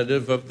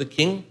representative of the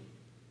king,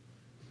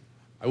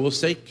 I will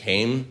say,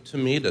 came to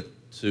me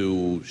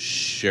to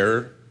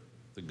share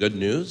the good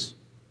news,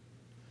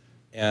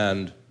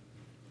 and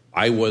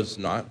I was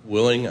not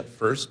willing at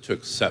first to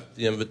accept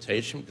the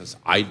invitation because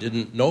I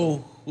didn't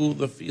know who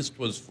the feast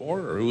was for,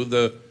 or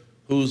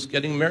who's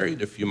getting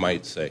married, if you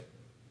might say.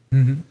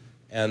 Mm-hmm.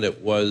 And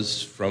it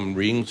was from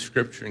reading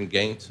Scripture and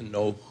getting to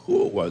know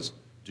who it was.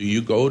 Do you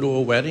go to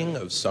a wedding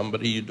of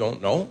somebody you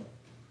don't know?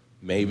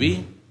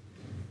 Maybe.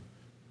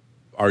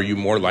 Are you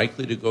more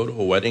likely to go to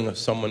a wedding of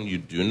someone you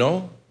do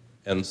know?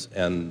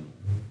 And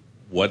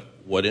what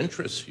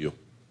interests you?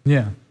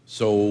 Yeah.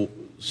 So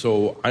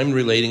I'm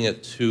relating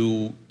it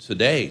to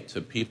today, to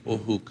people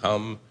who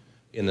come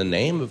in the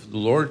name of the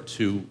Lord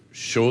to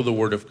show the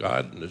Word of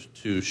God and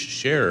to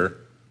share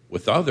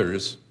with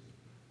others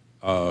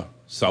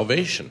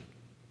salvation.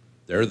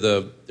 They're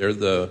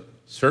the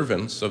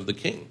servants of the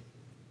King.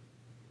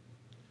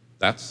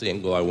 That's the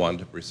angle I wanted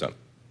to present.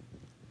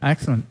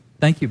 Excellent.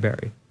 Thank you,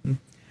 Barry.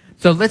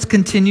 So let's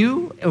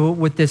continue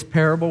with this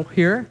parable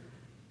here.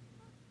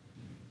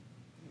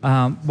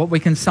 What we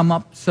can sum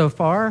up so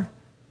far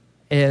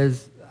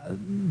is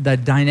the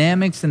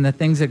dynamics and the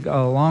things that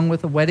go along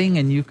with a wedding,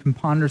 and you can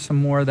ponder some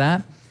more of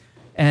that.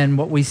 And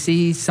what we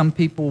see, some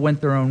people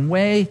went their own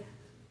way,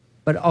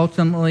 but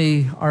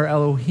ultimately our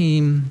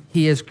Elohim,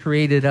 he has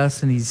created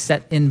us and he's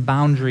set in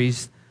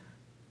boundaries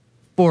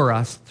for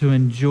us to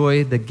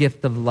enjoy the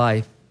gift of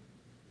life.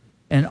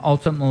 And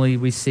ultimately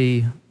we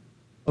see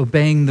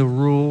obeying the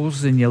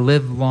rules and you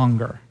live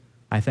longer.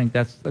 I think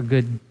that's a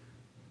good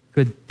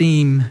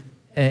theme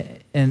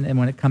and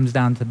when it comes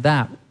down to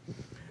that.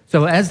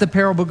 So as the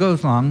parable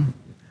goes along,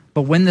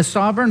 but when the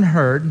sovereign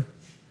heard,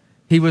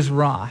 he was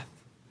wroth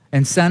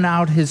and sent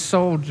out his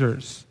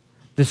soldiers,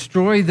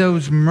 destroy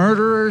those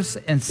murderers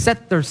and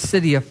set their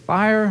city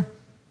afire.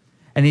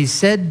 And he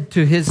said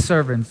to his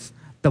servants,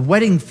 the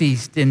wedding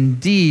feast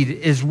indeed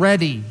is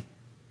ready,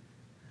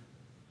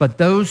 but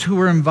those who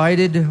were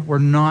invited were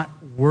not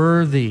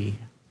worthy.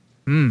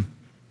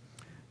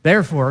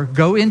 Therefore,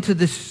 go into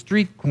the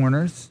street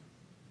corners,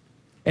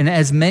 and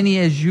as many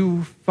as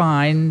you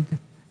find,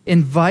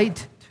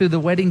 invite to the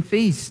wedding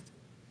feast.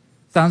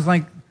 Sounds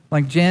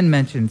like Jan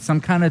mentioned,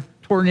 some kind of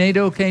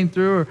tornado came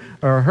through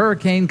or a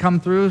hurricane come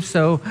through.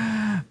 So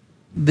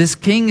this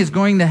king is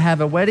going to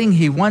have a wedding.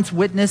 He wants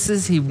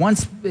witnesses.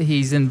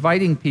 He's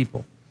inviting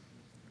people.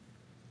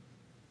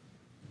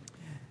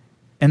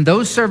 And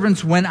those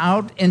servants went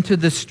out into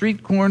the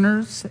street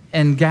corners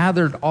and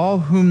gathered all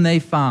whom they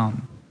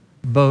found,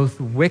 both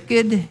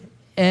wicked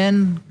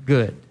and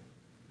good.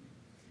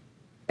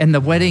 And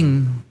the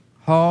wedding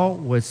hall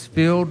was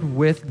filled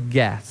with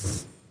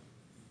guests.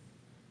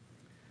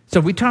 So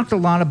we talked a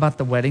lot about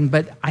the wedding,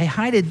 but I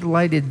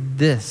highlighted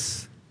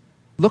this.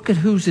 Look at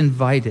who's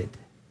invited.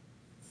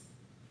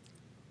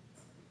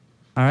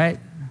 All right?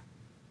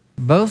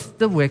 Both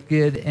the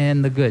wicked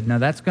and the good. Now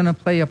that's going to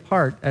play a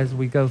part as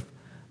we go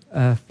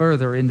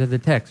further into the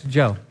text.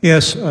 Joe.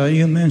 Yes,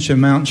 you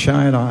mentioned Mount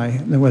Sinai.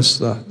 There was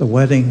the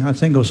wedding, I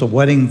think it was the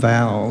wedding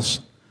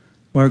vows,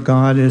 where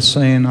God is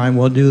saying, I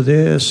will do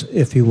this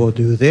if you will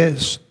do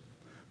this,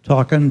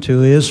 talking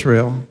to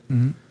Israel.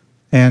 Mm-hmm.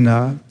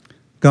 And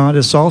God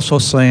is also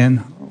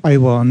saying, I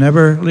will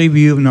never leave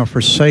you nor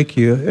forsake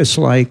you. It's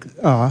like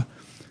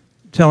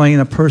telling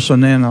a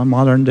person in a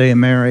modern day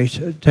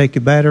marriage, take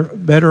you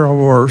better or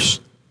worse,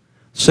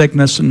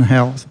 sickness and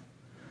health.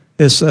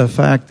 is the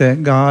fact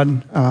that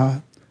God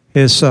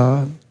is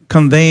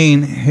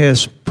conveying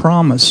his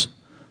promise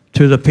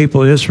to the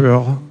people of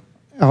Israel.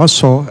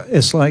 Also,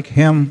 it's like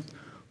him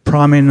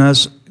promising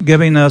us,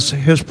 giving us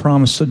his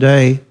promise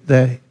today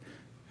that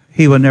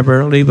he would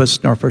never leave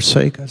us nor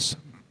forsake us.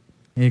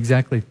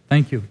 Exactly.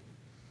 Thank you.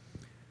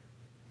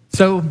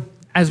 So,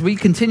 as we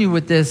continue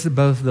with this,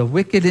 both the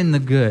wicked and the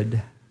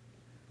good,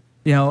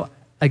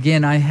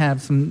 again, I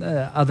have some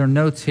other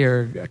notes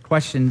here,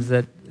 questions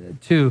that,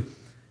 too,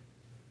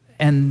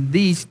 and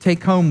these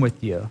take home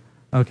with you,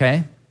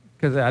 okay?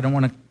 Because I don't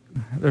want to,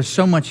 there's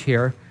so much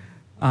here.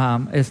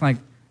 It's like,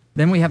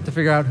 then we have to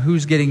figure out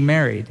who's getting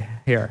married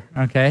here,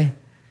 okay?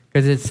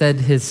 Because it said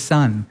his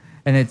son.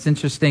 And it's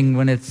interesting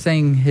when it's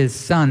saying his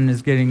son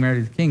is getting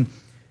married to the king.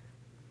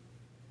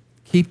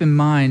 Keep in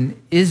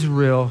mind,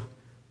 Israel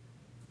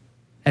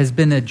has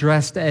been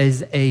addressed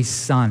as a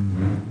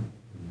son,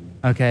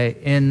 okay,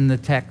 in the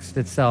text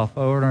itself.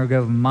 Over and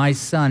over, my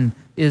son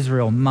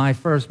Israel, my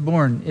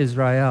firstborn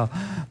Israel,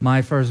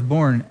 my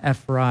firstborn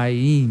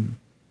Ephraim.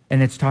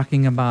 And it's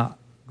talking about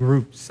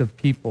groups of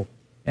people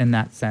in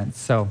that sense.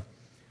 So,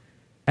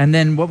 and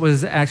then what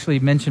was actually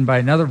mentioned by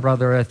another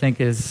brother, I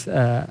think, is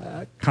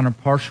kind of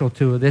partial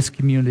to this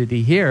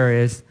community here,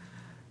 is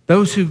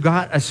those who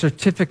got a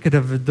certificate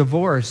of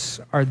divorce,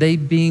 are they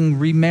being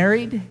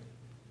remarried?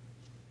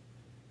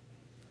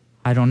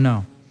 I don't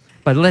know.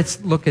 But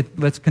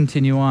let's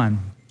continue on.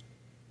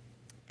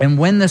 And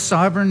when the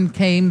sovereign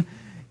came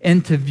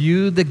in to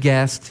view the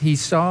guest, he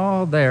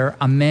saw there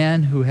a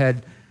man who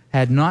had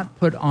not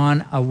put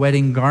on a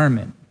wedding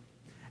garment.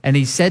 And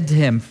he said to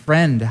him,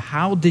 "Friend,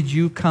 how did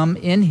you come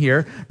in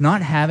here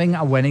not having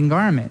a wedding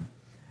garment?"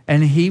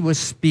 And he was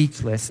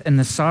speechless. And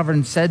the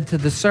sovereign said to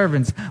the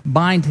servants,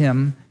 "Bind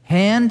him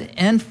hand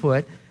and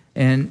foot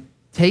and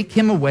take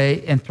him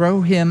away and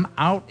throw him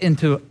out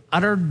into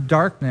utter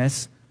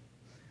darkness.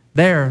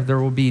 There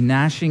will be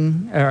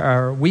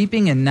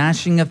weeping and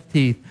gnashing of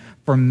teeth,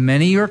 for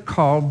many are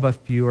called,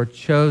 but few are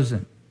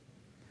chosen."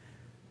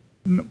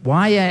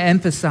 Why I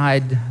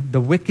emphasized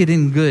the wicked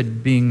and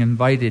good being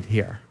invited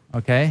here,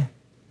 okay?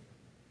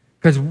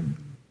 Because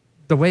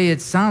the way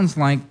it sounds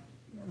like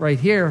right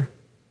here,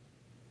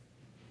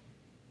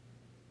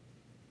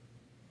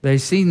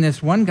 they've seen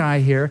this one guy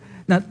here.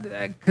 Now,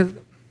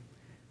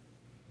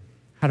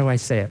 how do I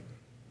say it?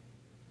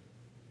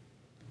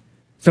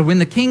 So when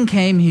the king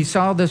came, he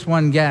saw this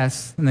one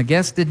guest, and the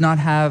guest did not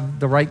have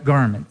the right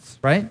garments,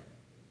 right?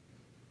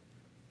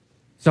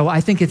 So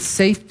I think it's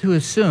safe to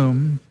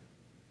assume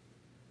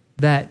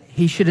that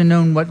he should have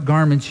known what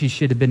garments he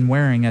should have been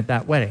wearing at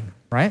that wedding,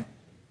 right?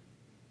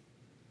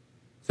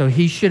 So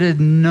he should have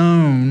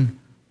known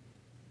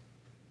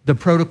the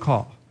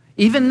protocol.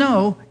 Even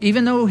though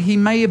he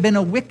may have been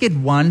a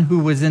wicked one who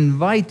was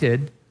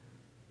invited,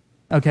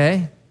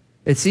 okay,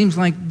 it seems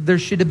like there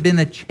should have been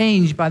a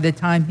change by the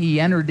time he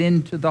entered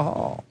into the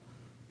hall,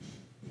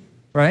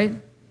 right?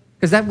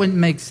 Because that wouldn't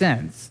make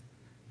sense.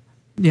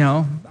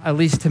 At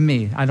least to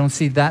me. I don't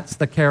see that's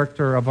the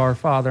character of our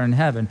Father in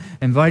heaven.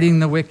 Inviting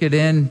the wicked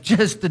in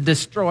just to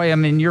destroy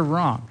them, and you're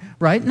wrong,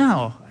 right?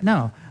 No.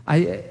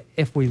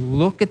 If we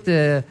look at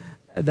the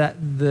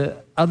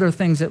other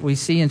things that we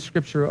see in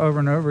Scripture over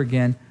and over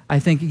again, I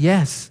think,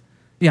 yes,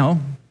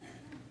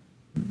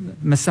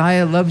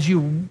 Messiah loves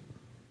you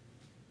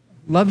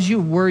meets you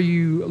where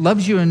you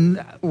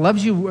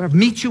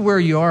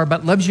are,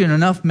 but loves you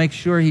enough, make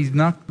sure he's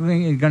not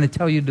going to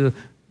tell you to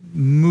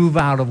move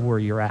out of where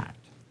you're at.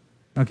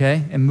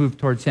 Okay? And move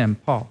towards him.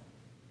 Paul.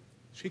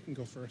 She can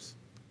go first.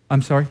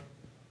 I'm sorry?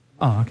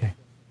 Oh, okay.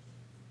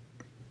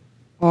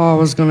 All I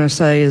was going to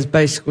say is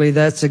basically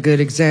that's a good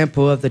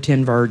example of the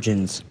 10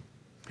 virgins.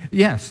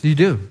 Yes, you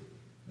do.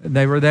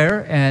 They were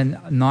there and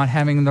not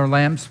having their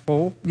lamps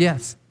full.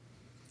 Yes.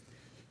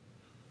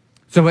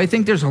 So I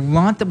think there's a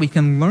lot that we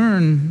can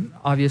learn,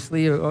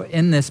 obviously,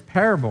 in this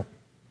parable.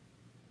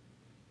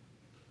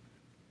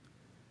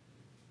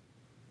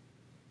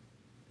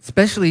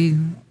 Especially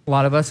a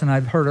lot of us, and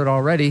I've heard it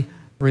already,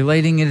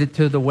 relating it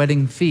to the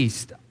wedding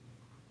feast.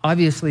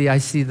 Obviously, I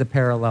see the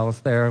parallels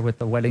there with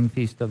the wedding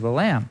feast of the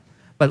Lamb.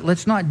 But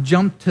let's not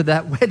jump to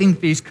that wedding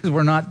feast because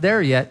we're not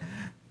there yet.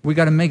 We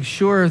got to make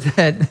sure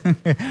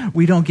that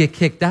we don't get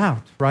kicked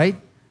out, right?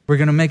 We're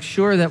going to make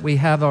sure that we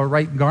have our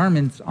right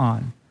garments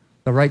on,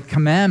 the right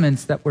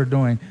commandments that we're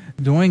doing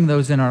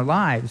those in our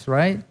lives,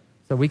 right?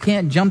 So we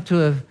can't jump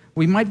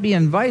we might be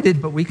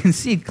invited, but we can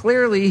see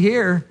clearly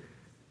here.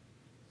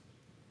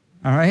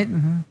 All right?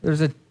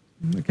 There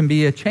can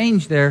be a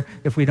change there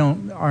if we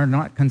are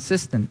not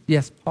consistent.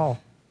 Yes,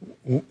 Paul.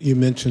 You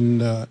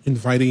mentioned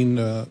inviting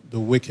the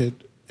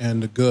wicked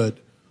and the good.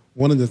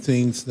 One of the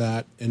things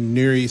that in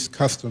Near East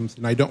customs,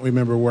 and I don't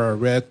remember where I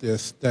read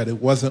this, that it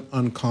wasn't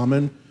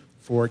uncommon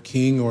for a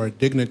king or a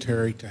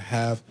dignitary to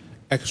have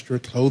extra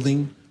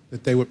clothing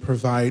that they would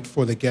provide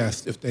for the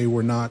guest if they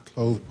were not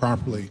clothed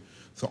properly.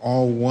 So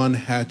all one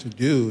had to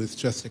do is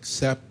just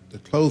accept the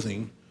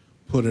clothing,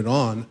 put it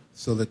on,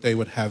 so that they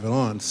would have it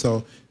on.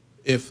 So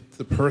if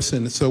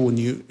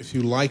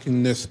you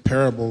liken this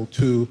parable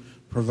to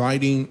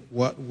providing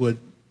what would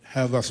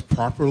have us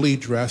properly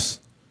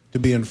dressed to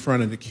be in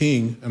front of the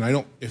king. And I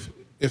don't, if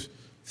No,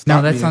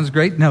 stop that me. sounds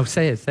great. No,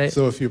 say it.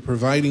 So if you're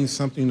providing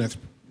something that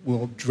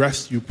will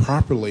dress you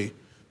properly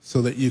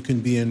so that you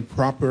can be in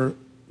proper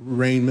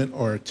raiment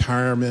or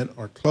attirement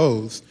or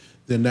clothes,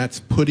 then that's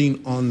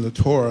putting on the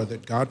Torah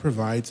that God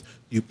provides.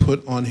 You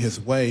put on his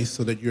way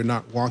so that you're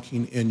not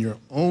walking in your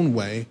own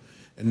way,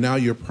 and now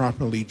you're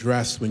properly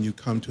dressed when you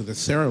come to the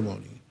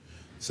ceremony.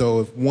 So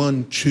if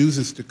one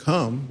chooses to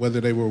come, whether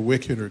they were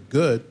wicked or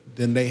good,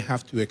 then they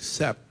have to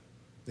accept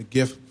the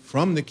gift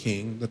from the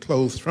king, the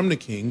clothes from the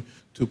king,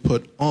 to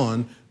put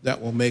on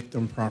that will make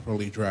them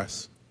properly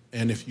dressed.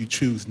 And if you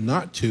choose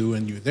not to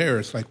and you're there,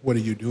 it's like, what are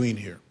you doing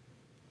here?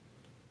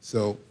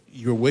 So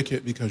you're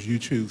wicked because you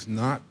choose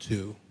not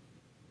to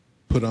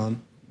put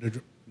on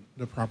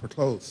the proper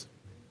clothes.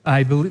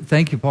 I believe.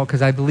 Thank you, Paul,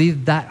 because I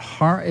believe that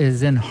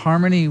is in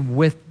harmony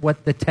with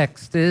what the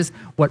text is,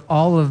 what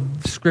all of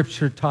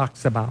Scripture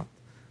talks about.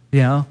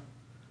 You know?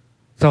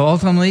 So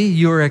ultimately,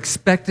 you are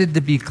expected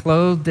to be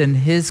clothed in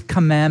his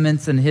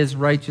commandments and his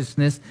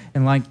righteousness.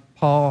 And like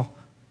Paul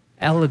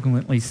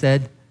eloquently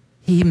said,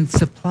 he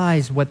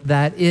supplies what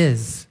that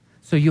is.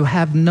 So you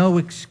have no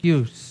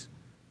excuse.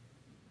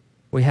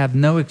 We have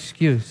no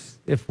excuse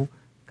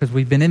because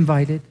we've been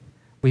invited.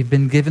 We've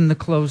been given the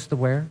clothes to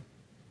wear.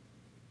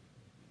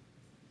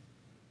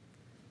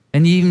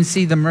 And you even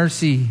see the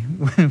mercy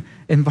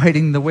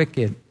inviting the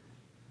wicked.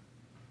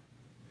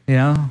 You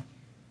know?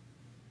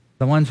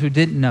 The ones who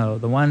didn't know,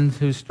 the ones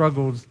who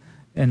struggled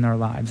in their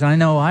lives. I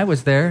know I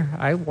was there.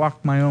 I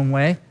walked my own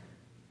way.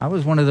 I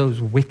was one of those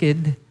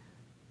wicked,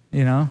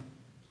 you know,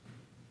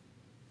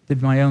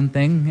 did my own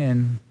thing,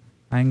 and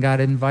I got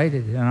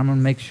invited, and I'm going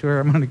to make sure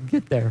I'm going to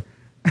get there.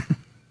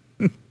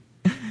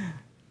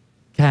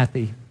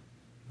 Kathy.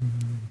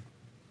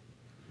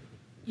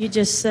 You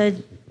just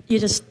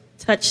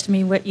touched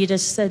me what you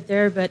just said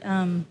there, but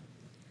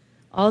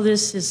all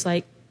this is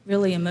like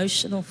really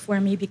emotional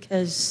for me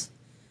because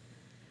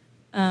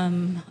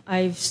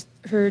I've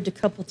heard a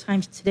couple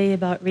times today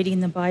about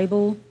reading the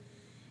Bible,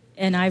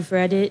 and I've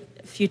read it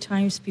a few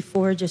times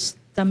before, just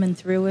thumbing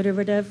through it or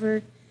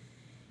whatever.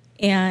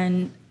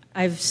 And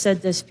I've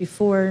said this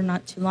before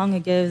not too long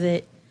ago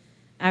that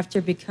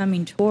after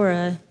becoming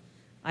Torah,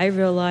 I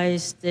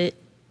realized that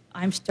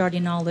I'm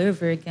starting all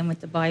over again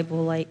with the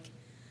Bible. Like,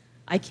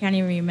 I can't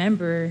even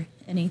remember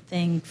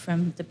anything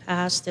from the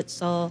past.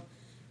 It's all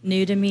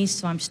new to me,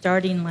 so I'm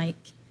starting like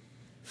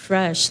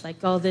fresh.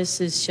 Like, all this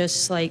is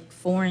just like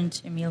foreign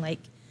to me, like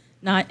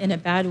not in a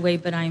bad way,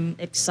 but I'm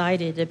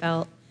excited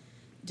about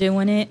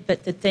doing it.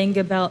 But the thing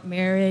about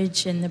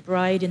marriage and the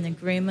bride and the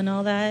groom and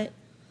all that,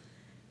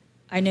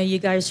 I know you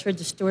guys heard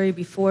the story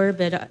before,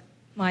 but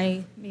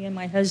me and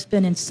my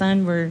husband and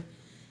son were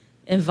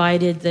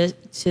invited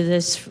to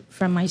this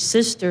from my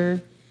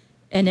sister,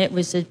 and it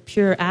was a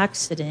pure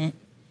accident.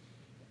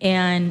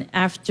 And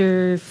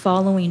after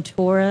following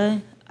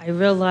Torah, I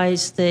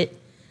realized that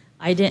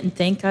I didn't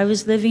think I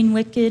was living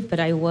wicked, but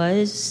I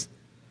was.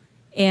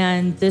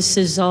 And this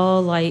is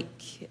all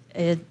like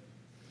a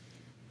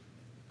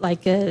I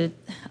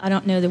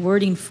don't know the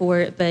wording for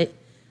it, but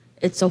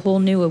it's a whole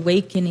new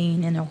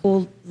awakening and a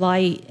whole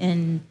light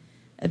and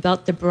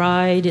about the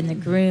bride and the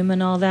groom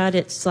and all that.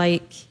 It's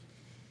like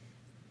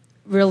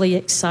really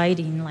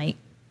exciting. Like,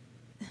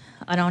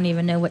 I don't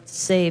even know what to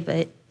say,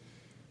 but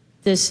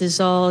this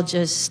is all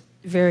just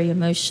very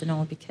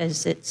emotional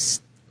because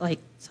it's like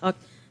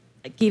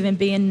even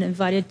being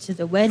invited to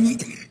the wedding.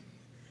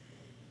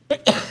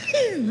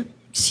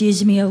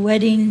 Excuse me, a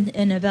wedding,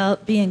 and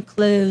about being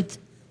clothed.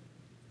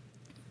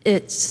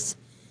 It's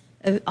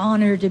an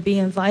honor to be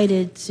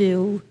invited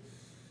to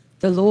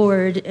the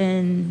Lord,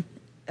 and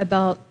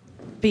about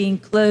being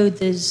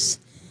clothed is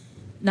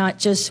not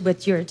just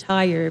with your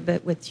attire,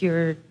 but with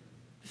your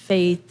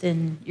faith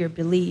and your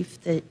belief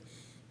that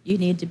you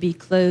need to be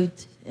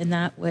clothed in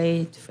that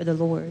way for the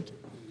Lord.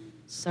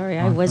 Sorry,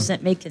 I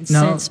wasn't making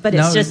sense, but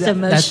it's just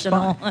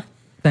emotional.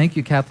 Thank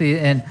you, Kathy.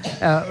 And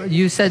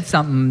you said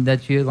something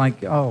that you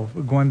like,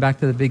 going back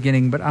to the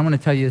beginning, but I'm going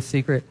to tell you a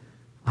secret.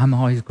 I'm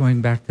always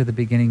going back to the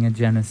beginning of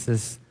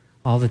Genesis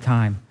all the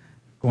time,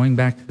 going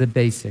back to the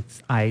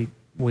basics.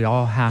 We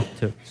all have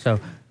to. So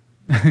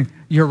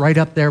you're right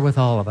up there with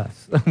all of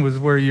us, was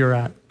where you're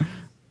at.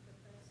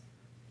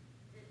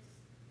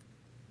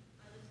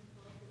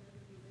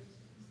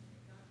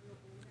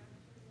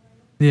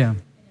 Yeah.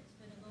 And it's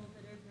been a little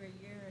bit over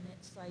a year, and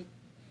it's like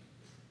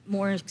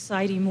more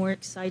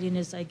exciting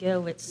as I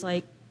go. It's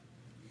like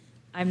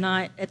I'm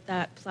not at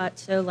that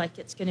plateau like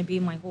it's going to be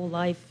my whole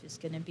life is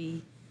going to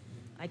be.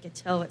 I can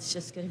tell it's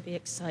just going to be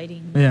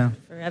exciting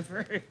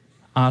forever.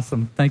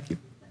 Awesome. Thank you.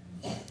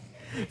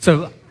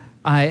 So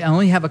I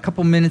only have a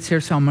couple minutes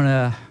here, so I'm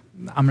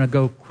gonna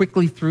go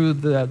quickly through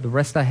the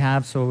rest I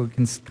have so we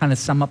can kind of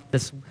sum up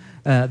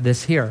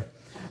this here.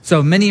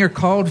 So many are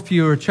called,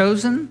 few are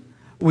chosen.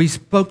 We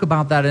spoke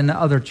about that in the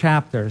other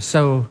chapters.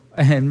 So,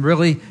 and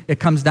really it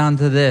comes down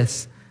to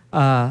this.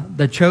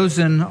 The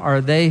chosen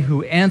are they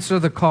who answer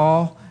the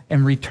call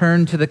and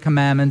return to the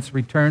commandments,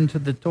 return to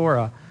the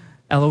Torah.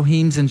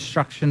 Elohim's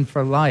instruction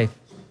for life.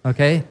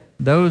 Okay?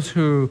 Those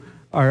who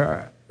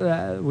are,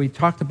 we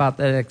talked about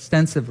that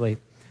extensively.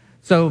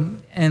 So,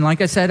 and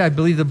like I said, I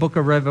believe the book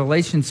of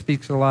Revelation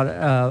speaks a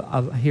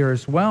lot here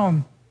as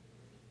well.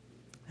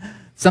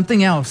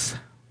 Something else.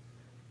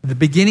 At the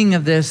beginning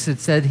of this, it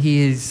said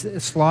he's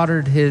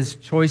slaughtered his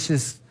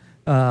choicest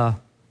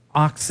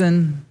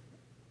oxen.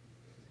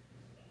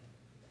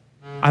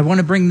 I want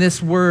to bring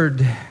this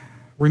word.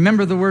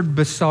 Remember the word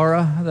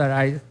basara that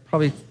I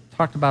probably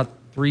talked about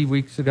 3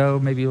 weeks ago,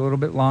 maybe a little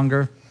bit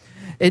longer?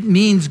 It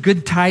means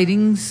good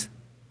tidings.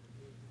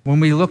 When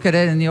we look at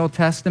it in the Old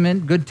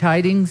Testament, good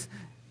tidings,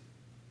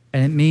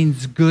 and it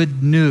means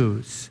good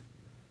news.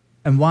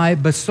 And why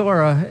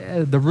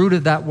basara, the root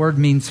of that word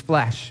means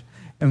flesh.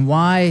 And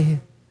why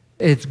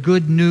it's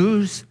good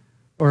news,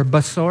 or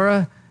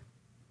basara,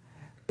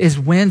 is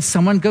when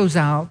someone goes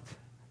out,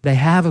 they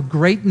have a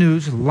great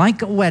news,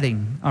 like a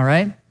wedding, all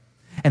right?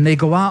 And they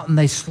go out and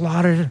they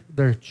slaughter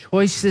their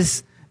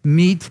choicest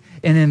meat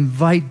and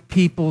invite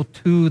people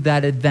to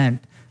that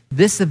event.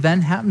 This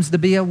event happens to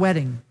be a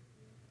wedding.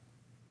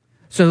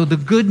 So the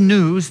good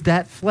news,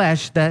 that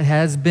flesh that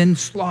has been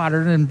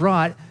slaughtered and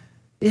brought,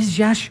 is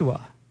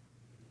Yeshua.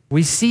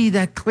 We see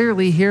that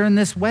clearly here in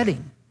this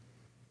wedding.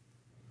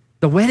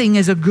 The wedding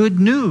is a good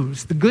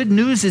news. The good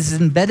news is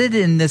embedded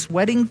in this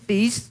wedding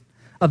feast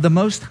of the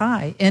Most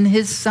High in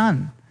His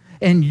Son.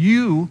 And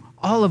you,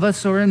 all of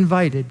us, are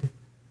invited.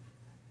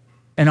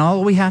 And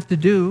all we have to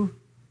do,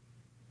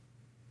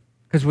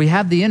 because we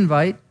have the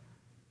invite,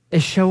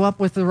 is show up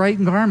with the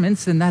right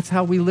garments, and that's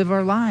how we live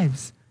our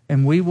lives.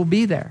 And we will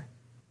be there.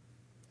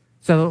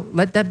 So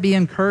let that be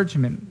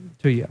encouragement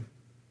to you.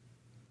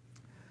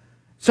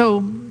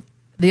 So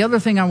the other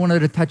thing I wanted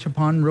to touch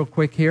upon real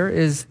quick here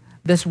is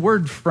this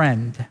word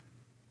friend.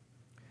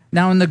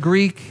 Now in the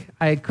Greek,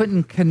 I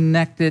couldn't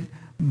connect it,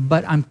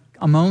 but I'm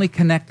only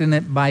connecting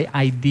it by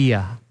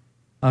idea.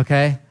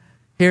 Okay?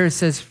 Here it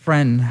says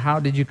friend. How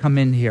did you come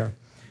in here?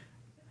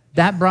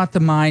 That brought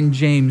to mind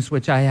James,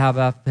 which I have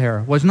up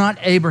there. Was not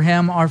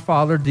Abraham our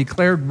father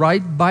declared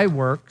right by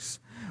works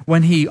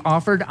when he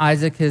offered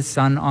Isaac his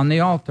son on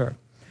the altar?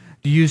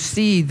 Do you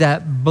see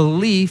that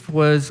belief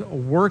was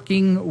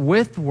working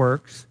with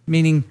works,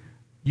 meaning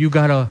you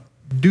got to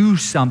do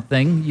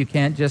something. You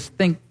can't just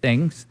think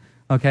things,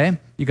 okay?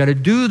 You got to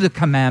do the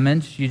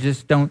commandments. You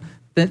just don't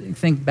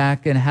think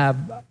back and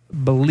have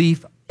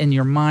belief in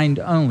your mind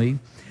only.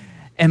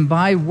 And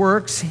by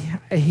works,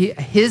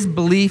 his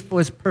belief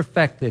was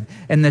perfected.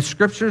 And the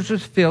scriptures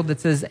was filled. It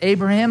says,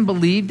 Abraham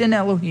believed in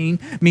Elohim,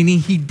 meaning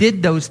he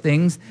did those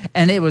things,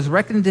 and it was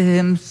reckoned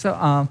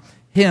to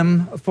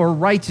him for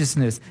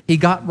righteousness. He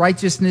got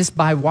righteousness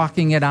by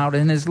walking it out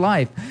in his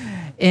life.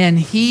 And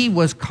he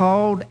was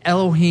called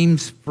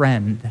Elohim's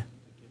friend.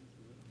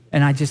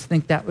 And I just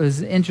think that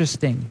was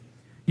interesting.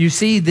 You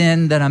see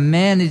then that a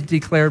man is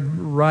declared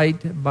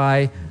right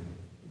by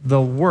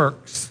the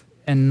works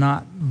and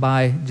not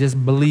by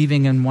just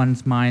believing in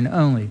one's mind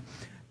only.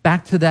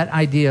 Back to that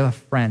idea of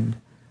friend.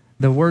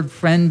 The word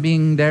friend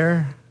being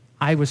there,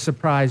 I was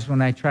surprised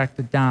when I tracked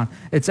it down.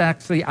 It's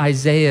actually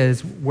Isaiah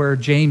is where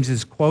James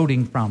is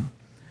quoting from.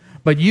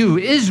 But you,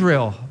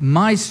 Israel,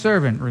 my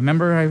servant.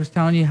 Remember I was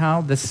telling you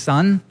how the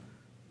son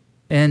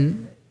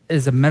and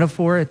is a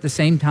metaphor at the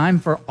same time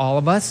for all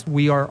of us.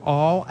 We are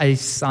all a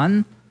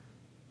son.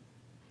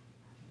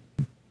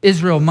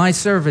 Israel, my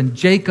servant,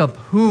 Jacob,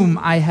 whom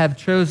I have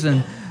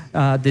chosen,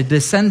 the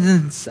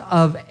descendants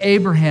of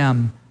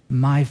Abraham,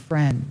 my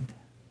friend.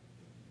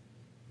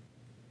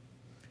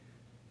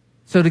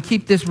 So to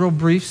keep this real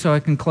brief so I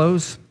can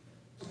close,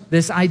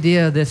 this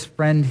idea of this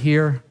friend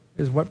here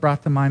is what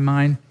brought to my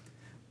mind.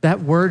 That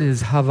word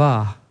is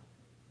hava,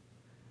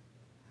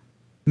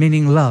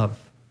 meaning love,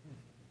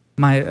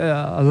 my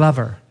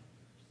lover,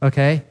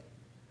 okay?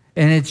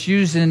 And it's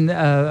used in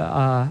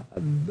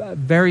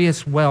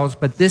various wells,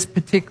 but this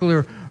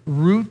particular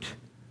root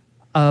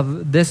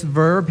of this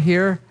verb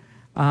here,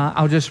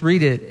 I'll just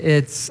read it.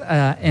 It's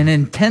an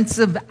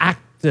intensive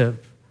active,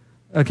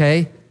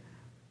 okay?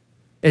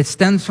 It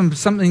stems from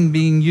something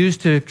being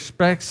used to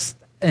express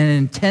an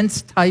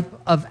intense type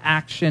of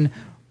action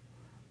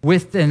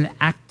with an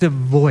active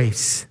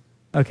voice,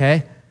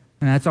 okay?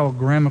 And that's all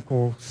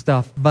grammatical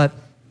stuff. But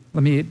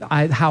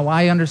how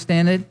I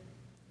understand it,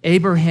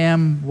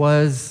 Abraham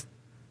was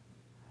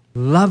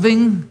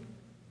loving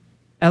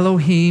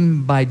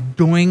Elohim by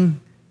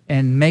doing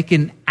and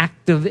making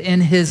active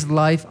in his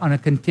life on a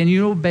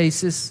continual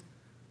basis.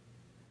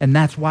 And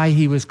that's why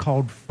he was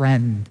called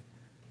friend.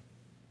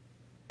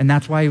 And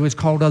that's why he was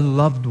called a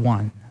loved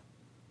one.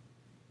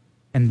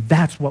 And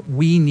that's what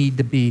we need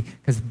to be,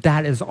 because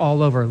that is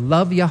all over.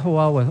 Love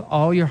Yahweh with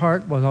all your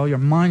heart, with all your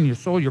mind, your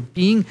soul, your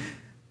being,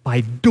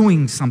 by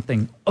doing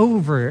something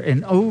over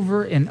and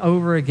over and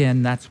over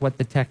again. That's what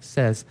the text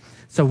says.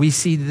 So we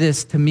see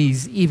this, to me,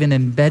 is even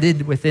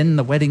embedded within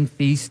the wedding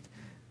feast.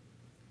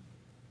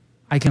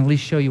 I can at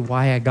least show you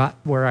why I got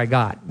where I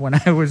got when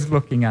I was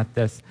looking at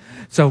this.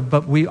 So,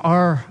 but we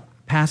are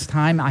past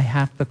time. I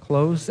have to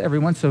close,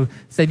 everyone. So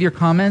save your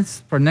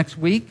comments for next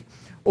week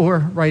or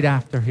right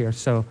after here.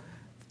 So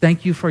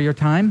thank you for your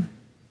time,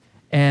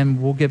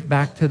 and we'll get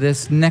back to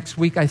this next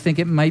week. I think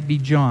it might be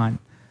John.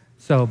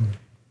 So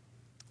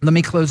let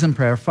me close in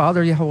prayer.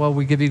 Father Yahweh,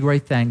 we give you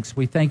great thanks.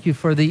 We thank you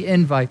for the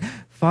invite.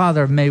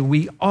 Father, may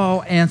we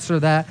all answer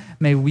that.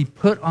 May we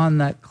put on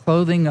that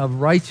clothing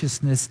of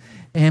righteousness,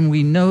 and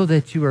we know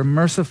that you are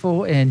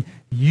merciful and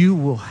you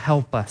will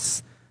help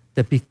us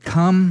to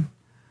become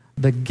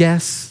the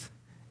guests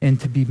and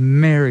to be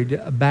married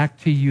back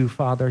to you,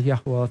 Father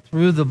Yahweh,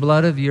 through the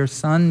blood of your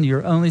Son,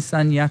 your only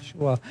Son,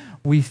 Yeshua.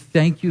 We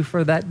thank you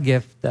for that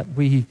gift that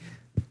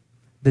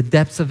the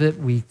depths of it,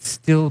 we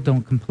still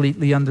don't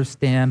completely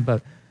understand,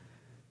 but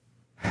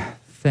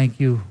thank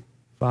you,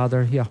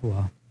 Father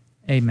Yahweh.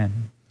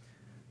 Amen.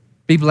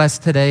 Be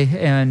blessed today,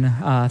 and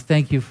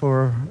thank you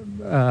for,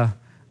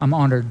 I'm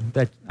honored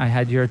that I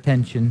had your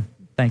attention.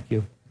 Thank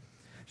you.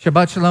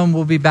 Shabbat Shalom.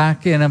 We'll be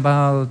back in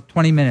about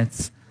 20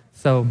 minutes,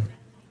 so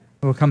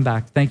we'll come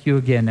back. Thank you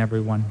again,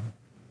 everyone.